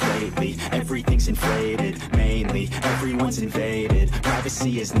crazy lately. Everything's inflated, mainly everyone's invaded.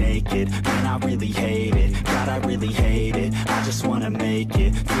 Privacy is naked, man, I really hate it. God, I really hate it. I just wanna make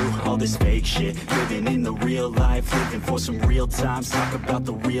it through all this fake shit. Living in the real life, living for some real times. Talk about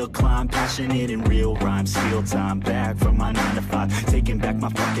the real climb, passionate in real rhymes. Steal time back from my 9 to 5, taking back my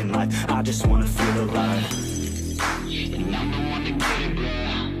fucking life. I just wanna feel alive. And I'm the one to get it, bro.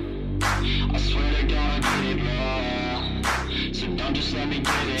 I swear to God I'll get it, bro. So don't just let me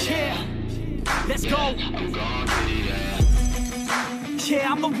get it. Yeah, let's go. I'm gonna get it,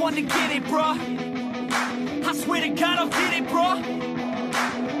 Yeah, I'm the one to get it, bro. I swear to God I'll get it, bro.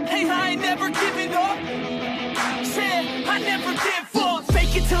 Hey, I ain't never giving up. Yeah, I never give up.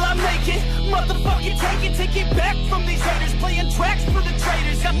 Fake it till I make it. Motherfucking take it back from these haters. Playing tracks for the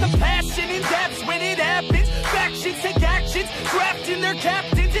traitors. Got the passion in depths when it happens. Factions take actions, drafting their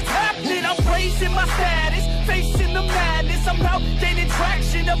captains. It's happening. I'm raising my status, facing the madness. I'm out gaining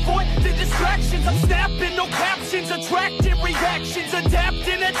traction, avoid the distractions. I'm snapping, no captions, attracting reactions,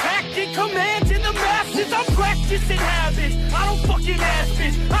 adapting, attacking, commanding the masses. I'm practicing habits, I don't fucking ask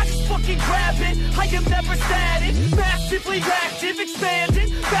it, I just fucking grab it. I am never static, massively active,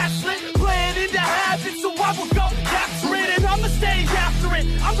 expanding, backslid, planning to have it. So I will go after it, and I'ma stay after it.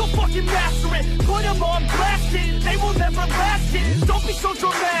 I'm gonna fucking master it, put them on blasting. They will never last it, don't be so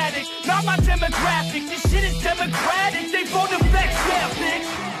dramatic. Not my demographic, this shit is democratic. They vote effects, yeah, bitch.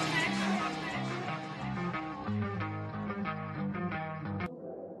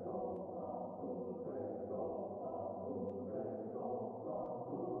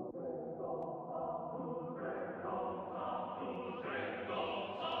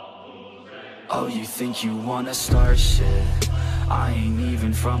 Oh, you think you wanna start shit? I ain't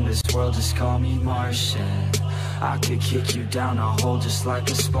even from this world, just call me Martian. I could kick you down a hole just like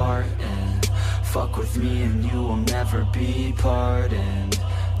a Spartan. Fuck with me and you will never be pardoned.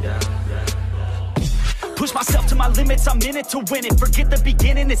 Yeah. Push myself to my limits, I'm in it to win it. Forget the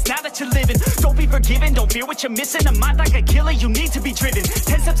beginning, it's now that you're living. Don't be forgiven, don't fear what you're missing. A mind like a killer, you need to be driven.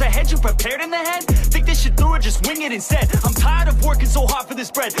 10 steps ahead, you prepared in the head? Think this shit through or just wing it instead? I'm tired of working so hard for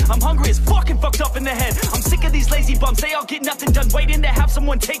this bread. I'm hungry as fuck and fucked up in the head. I'm sick of these lazy bums, they all get nothing done. Waiting to have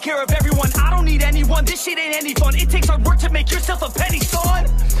someone take care of everyone. I don't need anyone, this shit ain't any fun. It takes hard work to make yourself a penny, son.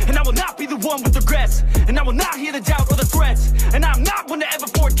 And I will not be the one with regrets. And I will not hear the doubt or the threats. And I'm not one to ever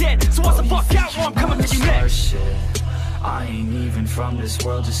forget. So watch the fuck out or I'm coming for you next. Shit. I ain't even from this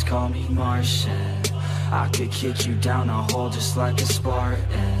world, just call me Martian. I could kick you down a hole just like a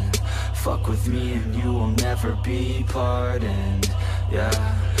Spartan. Fuck with me and you will never be pardoned. Yeah,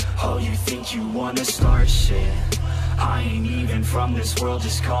 oh, you think you wanna start shit? I ain't even from this world,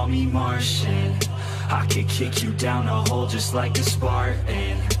 just call me Martian. I could kick you down a hole just like a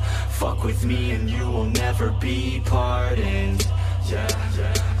Spartan. Fuck with me and you will never be pardoned. Yeah,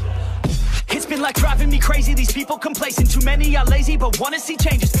 yeah. It's been like driving me crazy, these people complacent. Too many are lazy but wanna see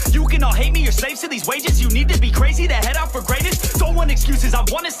changes. You can all hate me, you're slaves to these wages. You need to be crazy to head out for greatness. Don't want excuses, I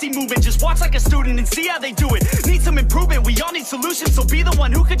wanna see movement. Just watch like a student and see how they do it. Need some improvement, we all need solutions. So be the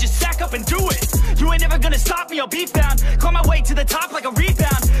one who could just sack up and do it. You ain't never gonna stop me, I'll be found. Climb my way to the top like a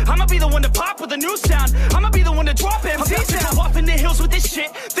rebound. I'ma be the one to pop with a new sound. I'ma be the one to drop MCs down. I'm off in the hills with this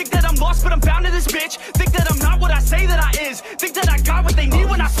shit. Think that I'm lost but I'm found in this bitch. Think that I'm not what I say that I is. Think that I got what they need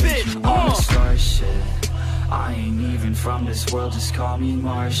when I spit. Start shit. I ain't even from this world, just call me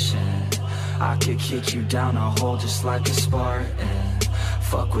Martian. I could kick you down a hole just like a Spartan.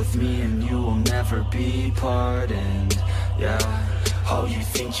 Fuck with me and you will never be pardoned. Yeah, oh, you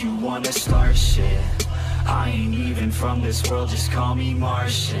think you wanna start shit? I ain't even from this world, just call me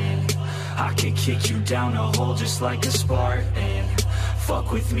Martian. I could kick you down a hole just like a Spartan.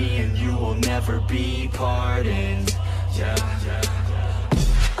 Fuck with me and you will never be pardoned. Yeah, yeah.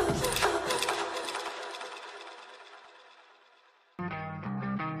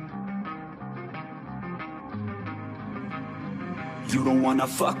 You don't wanna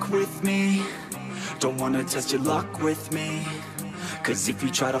fuck with me, don't wanna test your luck with me. Cause if you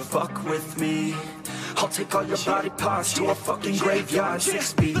try to fuck with me, I'll take all your body parts to a fucking graveyard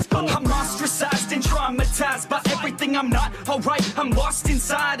 6 feet under. I'm ostracized and traumatized by everything I'm not. Alright, I'm lost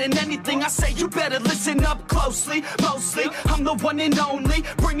inside, and anything I say you better listen up closely. Mostly, I'm the one and only.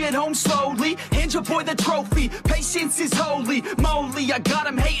 Bring it home slowly, hand your boy the trophy. Patience is holy moly. I got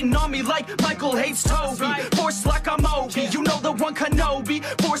him hating on me like Michael hates Toby. Force like I'm Obi, you know the one Kenobi.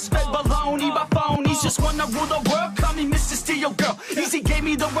 Force fed baloney by phonies, just wanna rule the world. Call me Mr. Steel Girl. Easy gave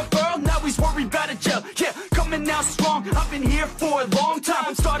me the referral, now he's worried about a jail. Yeah, coming out strong, I've been here for a long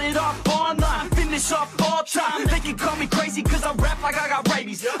time. Started off online, finish off all time. They can call me crazy cause I rap like I got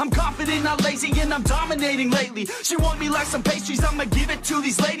rabies. I'm confident, not lazy, and I'm dominating lately. She want me like some pastries, I'ma give it to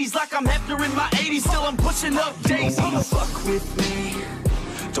these ladies like I'm Hefner in my 80s. Still I'm pushing up daisies. Don't wanna fuck with me,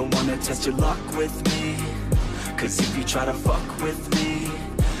 don't wanna test your luck with me. Cause if you try to fuck with me,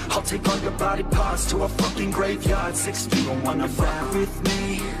 I'll take all your body parts to a fucking graveyard 6 feet. Don't wanna fuck with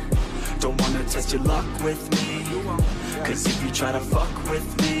me, don't wanna test your luck with me. Cause if you try to fuck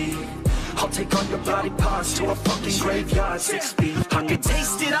with me, I'll take all your body parts to a fucking graveyard 6 feet. I can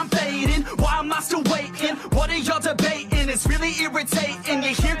taste it, I'm fading. Why am I still waiting? What are y'all debating? It's really irritating.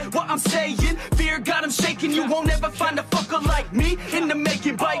 You hear what I'm saying? Fear got him shaking. You won't ever find a fucker like me in the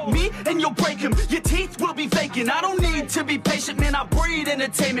making. Bite me and you'll break him. Your teeth will be vacant. I don't need to be patient, man. I breed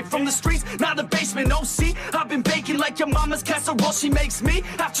entertainment from the streets, not the basement. Oh, see, I've been baking like your mama's casserole. She makes me.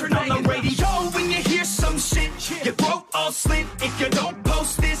 I turn on the radio when you hear some shit. Your throat all slit if you don't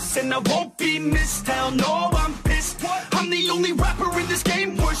post this, and I won't be missed. Hell no, I'm pissed. I'm the only rapper in this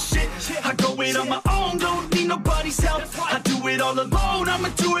game worth shit. I go it on my own, don't need nobody's help. I do it all alone, I'ma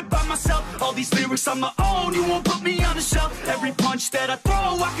do it by myself. All these lyrics on my own, you won't put me on the shelf. Every punch that I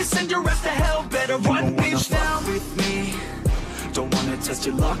throw, I can send your ass to hell. Better run, bitch, now. With me, don't wanna test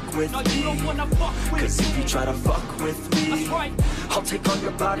your luck with me. Cause if you try to fuck with me, I'll take all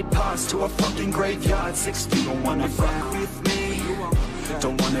your body parts to a fucking graveyard 6 feet. Don't wanna fuck with me,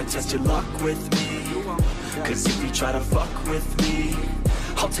 don't wanna test your luck with me. Cause if you try to fuck with me,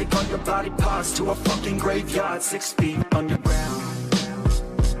 I'll take all your body parts to a fucking graveyard 6 feet underground.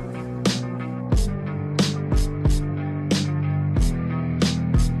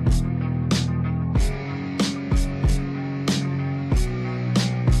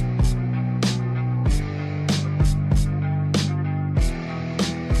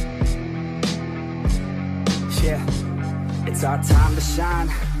 Yeah, it's our time to shine.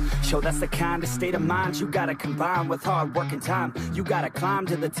 Yo, that's the kind of state of mind you gotta combine with hard work and time. You gotta climb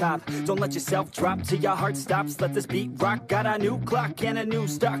to the top. Don't let yourself drop till your heart stops. Let this beat rock. Got a new clock and a new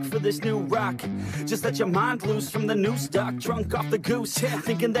stock for this new rock. Just let your mind loose from the new stock. Drunk off the goose,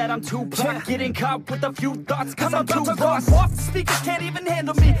 thinking that I'm too pop. Getting caught with a few thoughts cause I'm too lost. Off the speakers can't even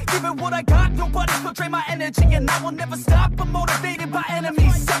handle me. Giving what I got, nobody will drain my energy. And I will never stop, I'm motivated by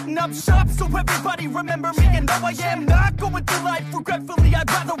enemies. Setting up shop so everybody remember me. And no, I am not going through life regretfully. I'd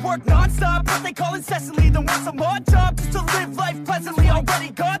rather work non-stop, what they call incessantly, than want some more job just to live life pleasantly. Already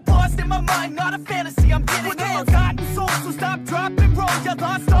got lost in my mind, not a fantasy. I'm getting ill-gotten soul, so stop, drop, and roll. You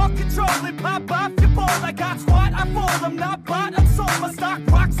lost all control and pop off your ball. I got squat, I fall, I'm not bought, I'm sold. my stock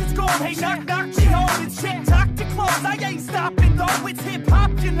rocks, it's gold. Hey, knock, knock, she home. It's shit, talk to close. I ain't stopping though, it's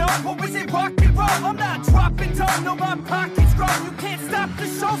hip-hop, you know. Or is it rock and roll? I'm not dropping down, no, my pocket's grown. You can't stop the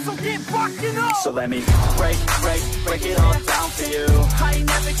show, so get rockin' on. So let me break it all down for you. I ain't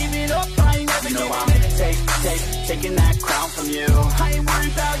never giving up, I ain't never giving up. Taking that crown from you. I ain't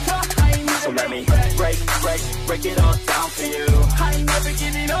worried about you, I ain't never. So let me break it all down for you. I ain't never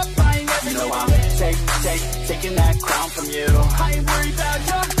giving up, I ain't never giving up. I'm taking that crown from you. I ain't worried about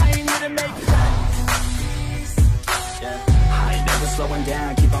you, I ain't here to make it. I ain't never slowing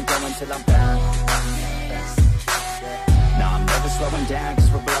down, keep on going till I'm down. No, I'm never slowing down,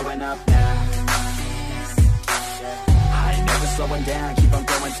 cause we're blowing up now. I ain't never slowing down, keep on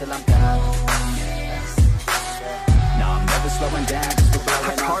going till I'm down. No, I'm never slowing down, cause we're blowing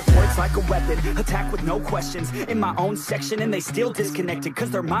up. I carve words like a weapon, attack with no questions. In my own section, and they still disconnected,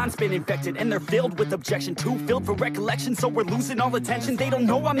 cause their mind's been infected, and they're filled with objection. Too filled for recollection, so we're losing all attention. They don't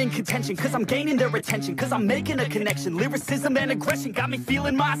know I'm in contention, cause I'm gaining their attention, cause I'm making a connection. Lyricism and aggression got me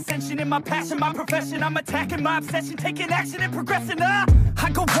feeling my ascension. In my passion, my profession, I'm attacking my obsession, taking action and progressing. I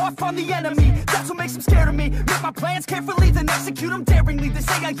go off on the enemy, that's what makes them scared of me. Make my plans carefully, then execute them daringly. They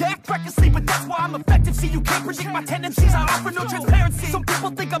say I act recklessly, but that's why I'm effective. See, you can't predict my tendencies, I offer no transparency. Some people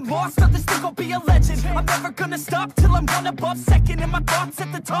think I'm lost, others think I'll be a legend. I'm never gonna stop till I'm one above second. And my thoughts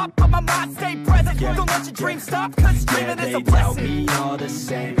at the top, but my mind stay present. Don't let your dreams stop, cause dreaming is a blessing. They tell me all the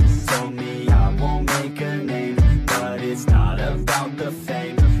same, told me I won't make a name, but it's not about the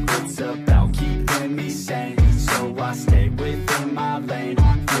fame, it's about keeping me sane. So I stay within my lane,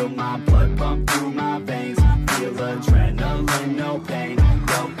 feel my blood pump through my veins, feel adrenaline, no pain,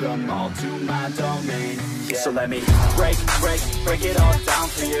 welcome all to my domain. So let me break it all down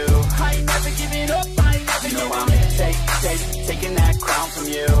for you. I ain't never giving up, I ain't never giving up. Taking that crown from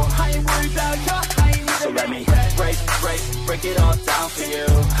you. I ain't worried about you, I ain't never. So let me break it all down for you.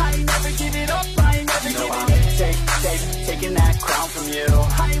 I ain't never giving up, I ain't never giving up. Taking that crown from you.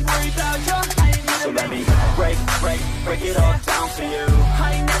 I ain't worried about you, I ain't never. So let me break it all down for you.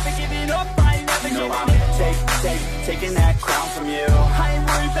 I ain't never giving up, I ain't never giving up. Taking that crown from you. I ain't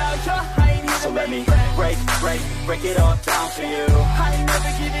worried about you, I ain't here to So let me break it all down for you. I ain't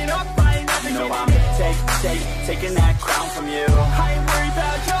never giving up, I ain't never giving up. I'm taking that crown from you. I ain't worried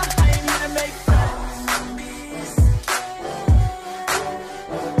about you, I ain't here to make friends.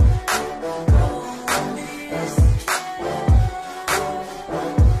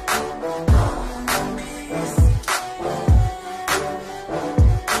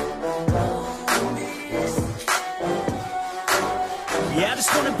 Yeah, I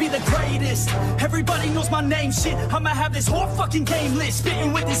just wanna be the greatest. Everybody knows my name, shit. I'ma have this whole fucking game list,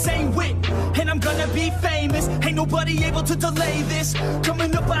 spitting with the same wit, and I'm gonna be famous. Ain't nobody able to delay this.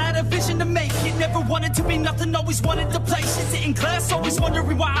 Coming up, I had a vision to make it. Never wanted to be nothing, always wanted to play shit. Sit in class, always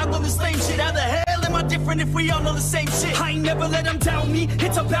wondering why I love this lame shit. How the hell am I different if we all know the same shit? I ain't never let them doubt me,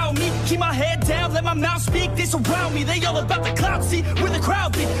 it's about me. Keep my head down, let my mouth speak. They surround me, they all about the clout, see where the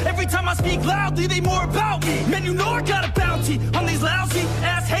crowd be. Every time I speak loudly, they more about me. Man, you know I got a bounty on these lousy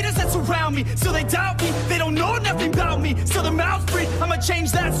ass haters that surround me. Still they doubt me, they don't know nothing about me. Still their mouths free, I'ma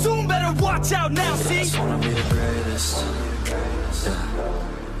change that soon. Better watch out now, see? I just wanna be the greatest, yeah.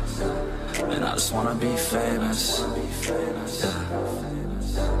 And I just wanna be famous, yeah.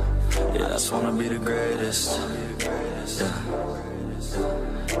 Yeah, I just wanna be the greatest, yeah.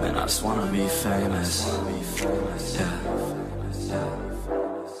 And I just wanna be famous, yeah.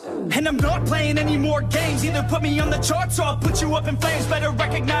 And I'm not playing any more games. Either put me on the charts or I'll put you up in flames. Better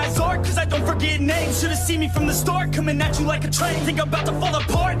recognize art, cause I don't forget names. Should've seen me from the start, coming at you like a train. Think I'm about to fall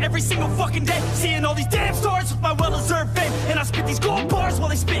apart every single fucking day. Seeing all these damn stars with my well-deserved fame. And I spit these gold bars while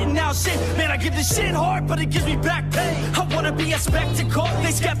they spitting out shit. Man, I give this shit hard, but it gives me back pain. I wanna be a spectacle,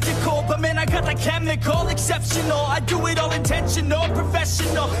 they skeptical, but man, I got that chemical, exceptional. I do it all intentional,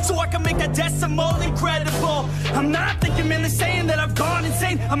 professional, so I can make that decimal incredible. I'm not thinking, man, they're saying that I've gone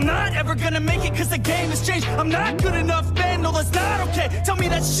insane. I'm not ever gonna make it cause the game has changed. I'm not good enough, man, no that's not okay. Tell me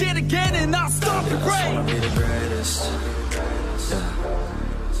that shit again and I'll stop your brain. I just wanna be the greatest,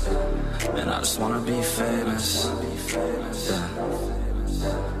 yeah. And I just wanna be famous, yeah.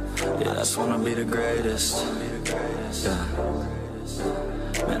 Yeah, I just wanna be the greatest, yeah.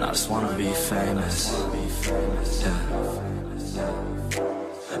 Man, I just wanna be famous, yeah.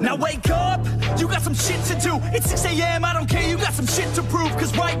 Now wake up, you got some shit to do. It's 6 a.m., I don't care, you got some shit to prove.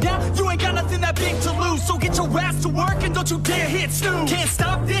 Cause right now, you ain't got nothing that big to lose. So get your ass to work and don't you dare hit snooze. Can't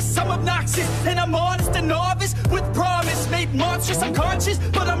stop this, I'm obnoxious, and I'm honest and novice with promise. Made monstrous, I'm conscious,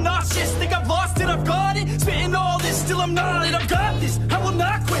 but I'm nauseous. Think I've lost it, I've got it. Spitting all this, still I'm not it. I've got this, I will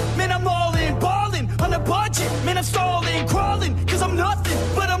not quit. Man, I'm all in, balling on a budget. Man, I'm stalling, crawling, cause I'm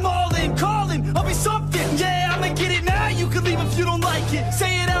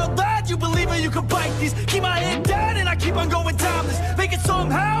on going timeless. Make it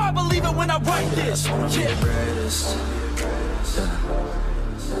somehow, I believe it when I write this. I just wanna be the greatest. Yeah.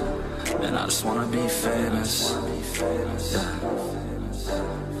 Man, I just wanna be famous. Yeah.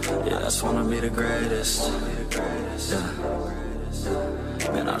 Yeah, I just wanna be the greatest.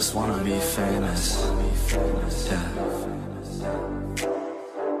 Yeah. Man, I just wanna be famous. Yeah.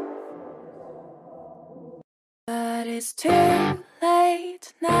 But it's too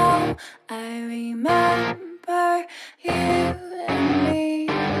late now. I remember you and me,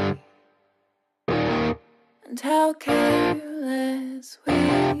 and how careless we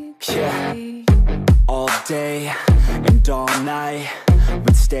could be. All day and all night,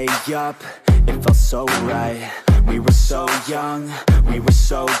 we'd stay up, it felt so right. We were so young, we were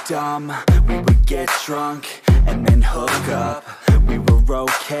so dumb. We would get drunk and then hook up. We were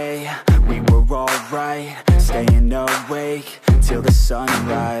okay, we were alright, staying awake till the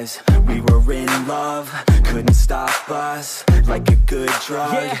sunrise. We were in love, couldn't stop us, like a good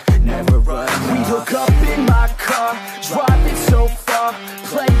drug, never run We hook up in my car, driving so far,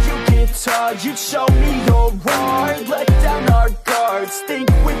 play your guitar, you'd show me your art, let down our guards, think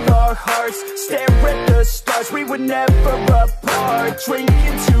with our hearts, stare at the stars, we were never apart,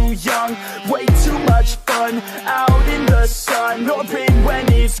 drinking too young, way too much fun, out in the sun, open when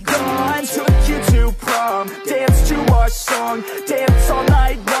it's gone, took you to prom, dance to our song, dance all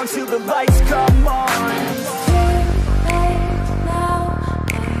night long till the lights come on.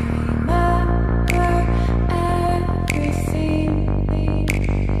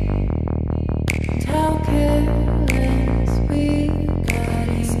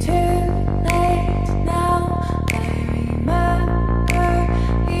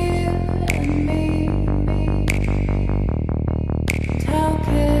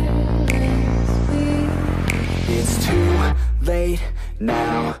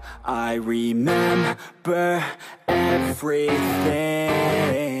 Now I remember everything,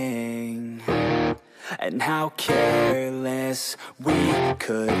 and how careless we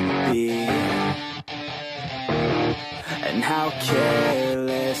could be, and how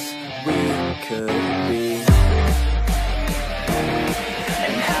careless we could be,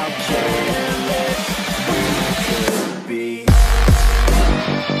 and how careless we could be.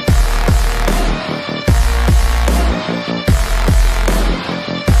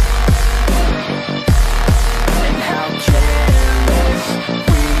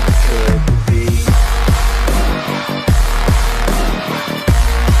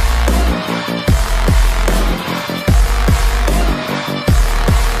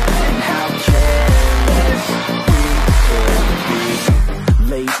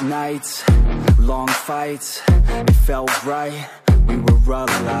 Nights, long fights, it felt right, we were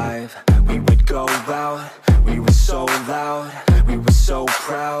alive. We would go out, we were so loud, we were so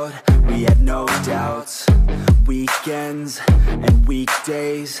proud, we had no doubts. Weekends and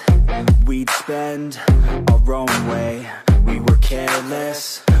weekdays, we'd spend our own way. We were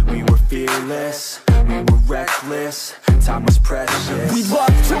careless, we were fearless, we were reckless, time was precious. We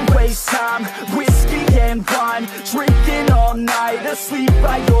loved to waste time, whiskey and wine, drinking all night, asleep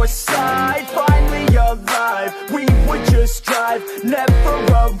by your side. Finally alive, we would just drive, never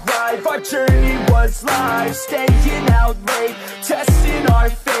arrive. Our journey was live, staying out late, testing our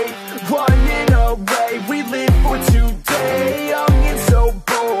fate, running away. We live for today, young and so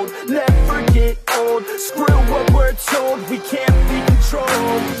bold, never get old. Screw what we're told, we can't be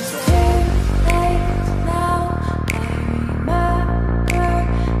controlled.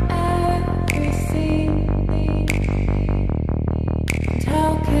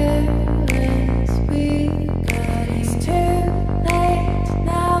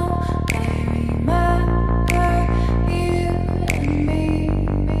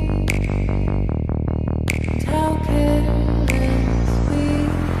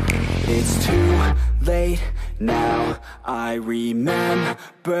 Now I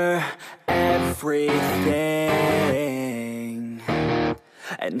remember everything,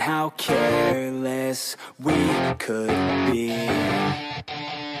 and how careless we could be,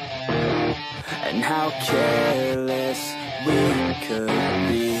 and how careless we could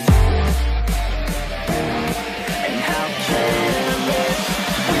be, and how careless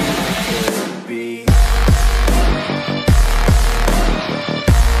we could be.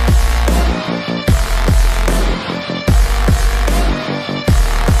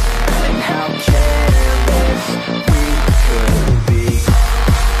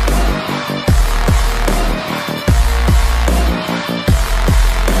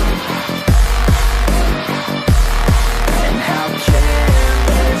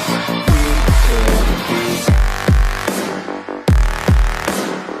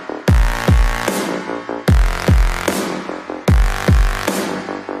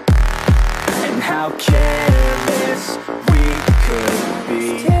 how careless we could be.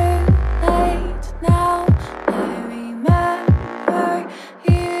 It's too late now. I remember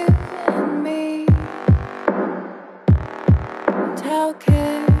you and me, and how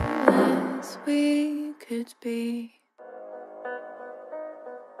careless we could be.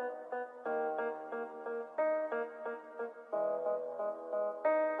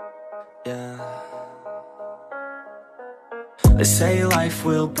 Yeah. They say life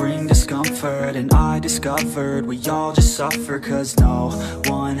will bring discomfort, and I discovered we all just suffer, 'cause no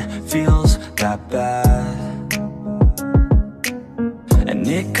one feels that bad. And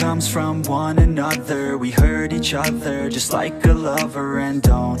it comes from one another. We hurt each other just like a lover, and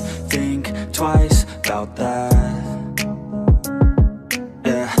don't think twice about that.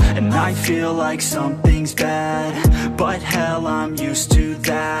 Yeah, and I feel like something's bad, but hell, I'm used to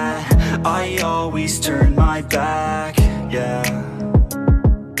that. I always turn my back, yeah.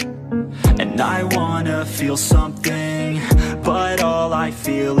 And I wanna feel something, but all I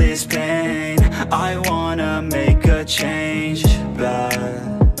feel is pain. I wanna make a change, but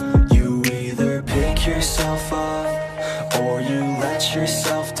you either pick yourself up or you let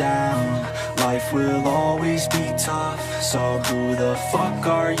yourself down. Life will always be tough, so who the fuck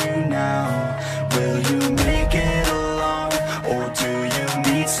are you now? Will you make it alone, or do you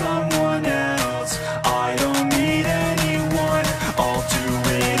need someone else? I don't need anyone, I'll do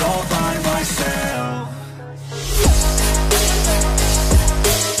it all by myself.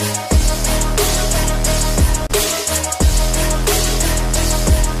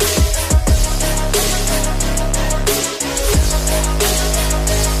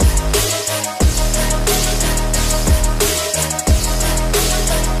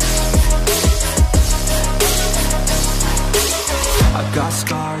 I've got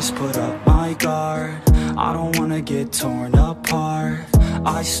scars, put up my guard. I don't wanna get torn apart.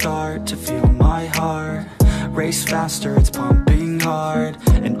 I start to feel my heart race faster, it's pumping hard.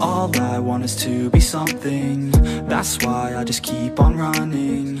 And all I want is to be something. That's why I just keep on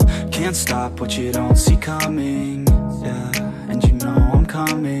running. Can't stop what you don't see coming. Yeah, and you know I'm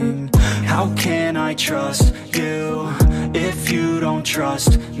coming. How can I trust you if you don't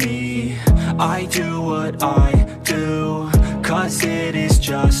trust me? I do what I do, 'cause it is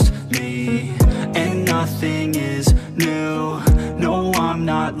just me, and nothing is new. No, I'm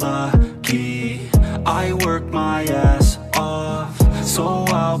not lucky. I work my ass off, so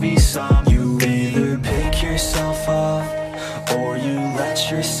I'll be some. You either pick yourself up or you let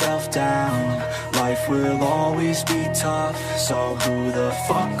yourself down. Life will always be tough, so who the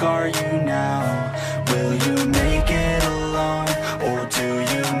fuck are you now? Will you make it alone, or do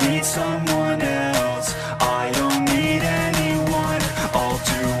you need someone else? I don't need anyone, I'll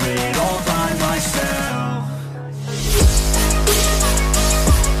do it all by myself.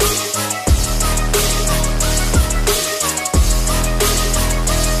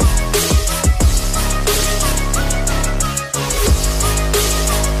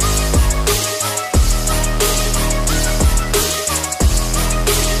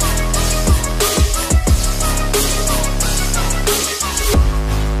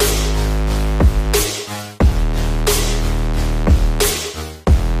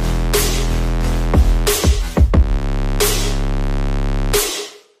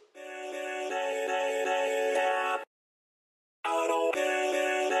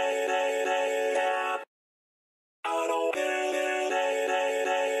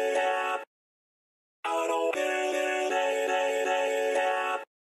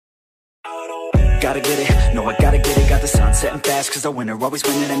 Gotta get it, no I gotta get it. Got the sun setting fast, 'cause the winner always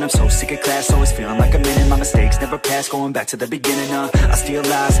winning. And I'm so sick of class, always feeling like I'm in it. My mistakes never pass, going back to the beginning. I steal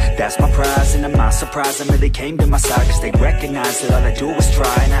lies, that's my prize. And I'm not surprised, I really came to my side, 'cause they recognize that all I do is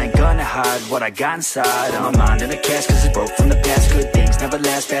try. And I ain't gonna hide what I got inside. I'm a mind in a cast, 'cause it's broke from the past. Good things never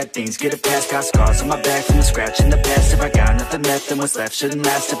last, bad things get it past. Got scars on my back from the scratch in the past. If I got nothing left, then what's left shouldn't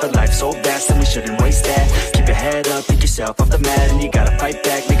last. If a life's so vast, then we shouldn't waste that. Keep your head up, pick yourself off the mat, and you gotta fight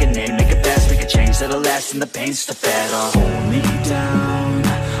back. Make a name, make it fast, make a change that'll last, and the pain's just a fad. Hold me down,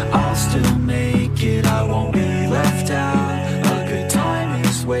 I'll still make it. I won't be left out. A good time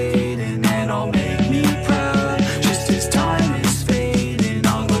is waiting, and I'll make me proud. Just as time is fading,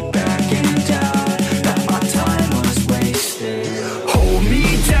 I'll look back and doubt that my time was wasted. Hold me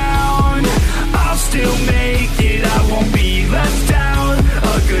down, I'll still make it. I won't be left out.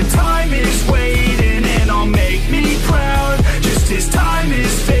 A good time is waiting, and I'll make me proud. Just as time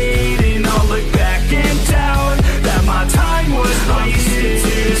is fading, I'll look back and doubt that my time was wasted. I'm here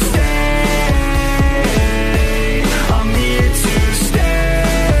to stay, I'm here to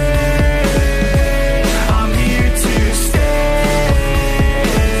stay, I'm here to stay,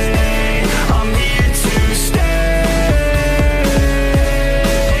 I'm here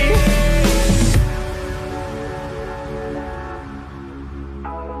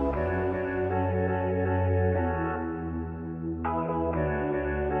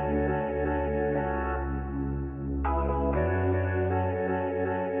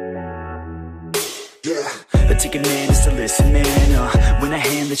take a minute to listen in, when a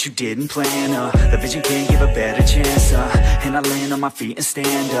hand that you didn't plan, the vision can't give a better chance, and I land on my feet and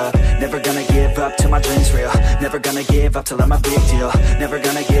stand up. Never gonna give up till my dream's real. Never gonna give up till I'm a big deal. Never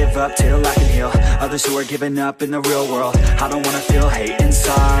gonna give up till I can heal others who are giving up in the real world. I don't wanna feel hate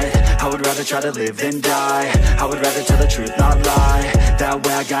inside. I would rather try to live than die. I would rather tell the truth, not lie. That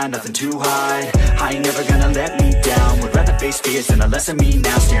way I got nothing to hide. I ain't never gonna let me down. Would rather face fears than a less of me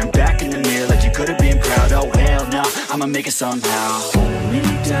now. Staring back in the mirror like you could've been proud. Oh hell no, I'ma make it somehow. Hold me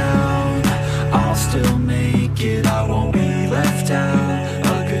down, I'll still make it. I won't be left out.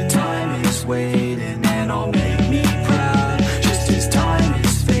 A good time is waiting and I'll make me proud. Just as time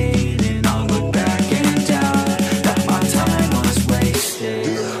is fading, I'll look back and doubt that my time was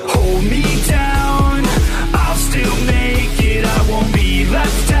wasted. Hold me down, I'll still make it. I won't be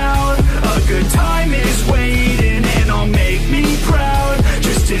left out. A good time is waiting and I'll make me proud.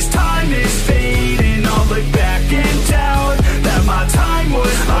 Just as time is fading, I'll look back and doubt that my time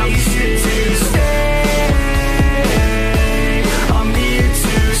was wasted. To stay, I'm here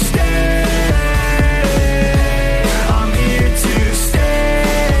to stay. I'm here to stay.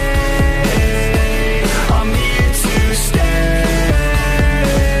 I'm here to stay.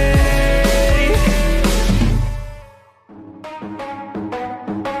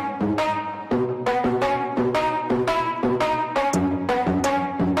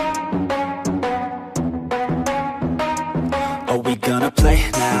 Are we gonna play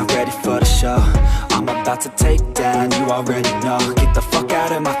now? Ready for the show? I'm about to take down, you already know. Get the fuck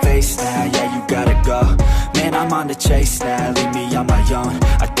out of my face now, yeah, you gotta go. Man, I'm on the chase now, leave me on my own.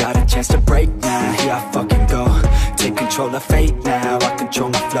 I got a chance to break now, here I fucking go. Take control of fate now, I control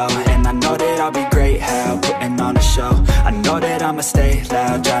my flow. And I know that I'll be great, how putting on a show. I know that I'ma stay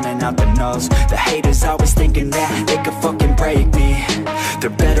loud, drowning out the noise. The haters always thinking that they could fucking break me. They're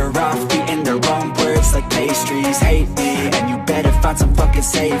better off eating their own words like pastries. Hate me, and you better find some fucking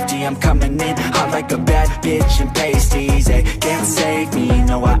safety. I'm coming in hot like a bad bitch and pasties. They can't save me,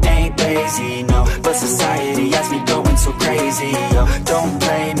 no I ain't lazy, no. But society has me going so crazy, yo. Don't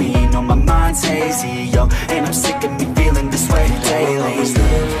blame me, no my mind's hazy, yo. And I'm sick of me feeling this way daily. I'll always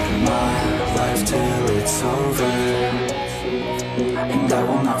live my life till it's over, and I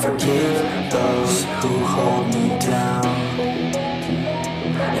will not forgive those who hold me down.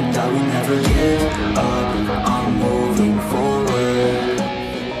 And I will never give up, I'm moving forward.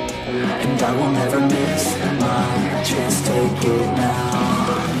 And I will never miss my chance, take it now.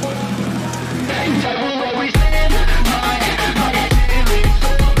 And I will always live my life till it's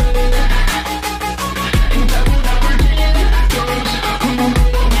over. And I will never give those who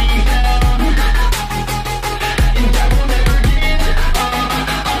hold me down. And I will never give up,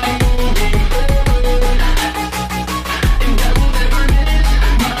 I'm moving forward. And I will never miss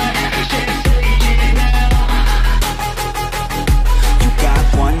my chance, take it now. You got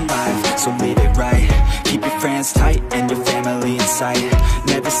one life, so live it right. Keep your friends tight and your family in sight.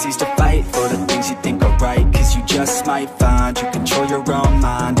 Never cease to fight for the things you think are right. Cause you just might find you control your own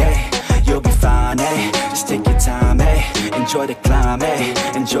mind, eh? You'll be fine, eh? Just take your time, eh? Enjoy the climb, eh?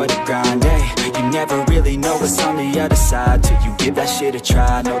 Enjoy the grind, eh? You never really know what's on the other side till you give that shit a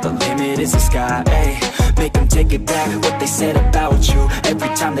try. Know the limit is the sky, eh? Make them take it back, what they said about you. Every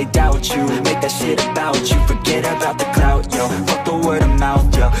time they doubt you, make that shit about you. Forget about the clout, yo. Fuck the word of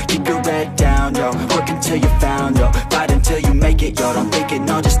mouth, yo. Keep your head down, yo. Work until you're found, yo. Fight until you make it, yo. Don't think it,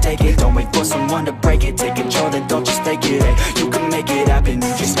 no, just take it. Don't wait for someone to break it. Take control, then don't just fake it, eh? You can make it happen,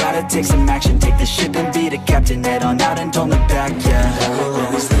 you just gotta take some action. Take the ship and be the captain. Head on out and don't look back, yeah. I will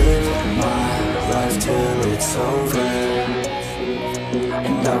always live my life till it's over,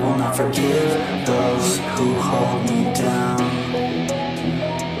 and I will not forgive those who hold me down.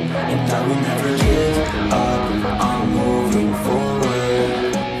 And I will never give up, I'm moving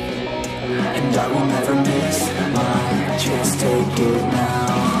forward. And I will never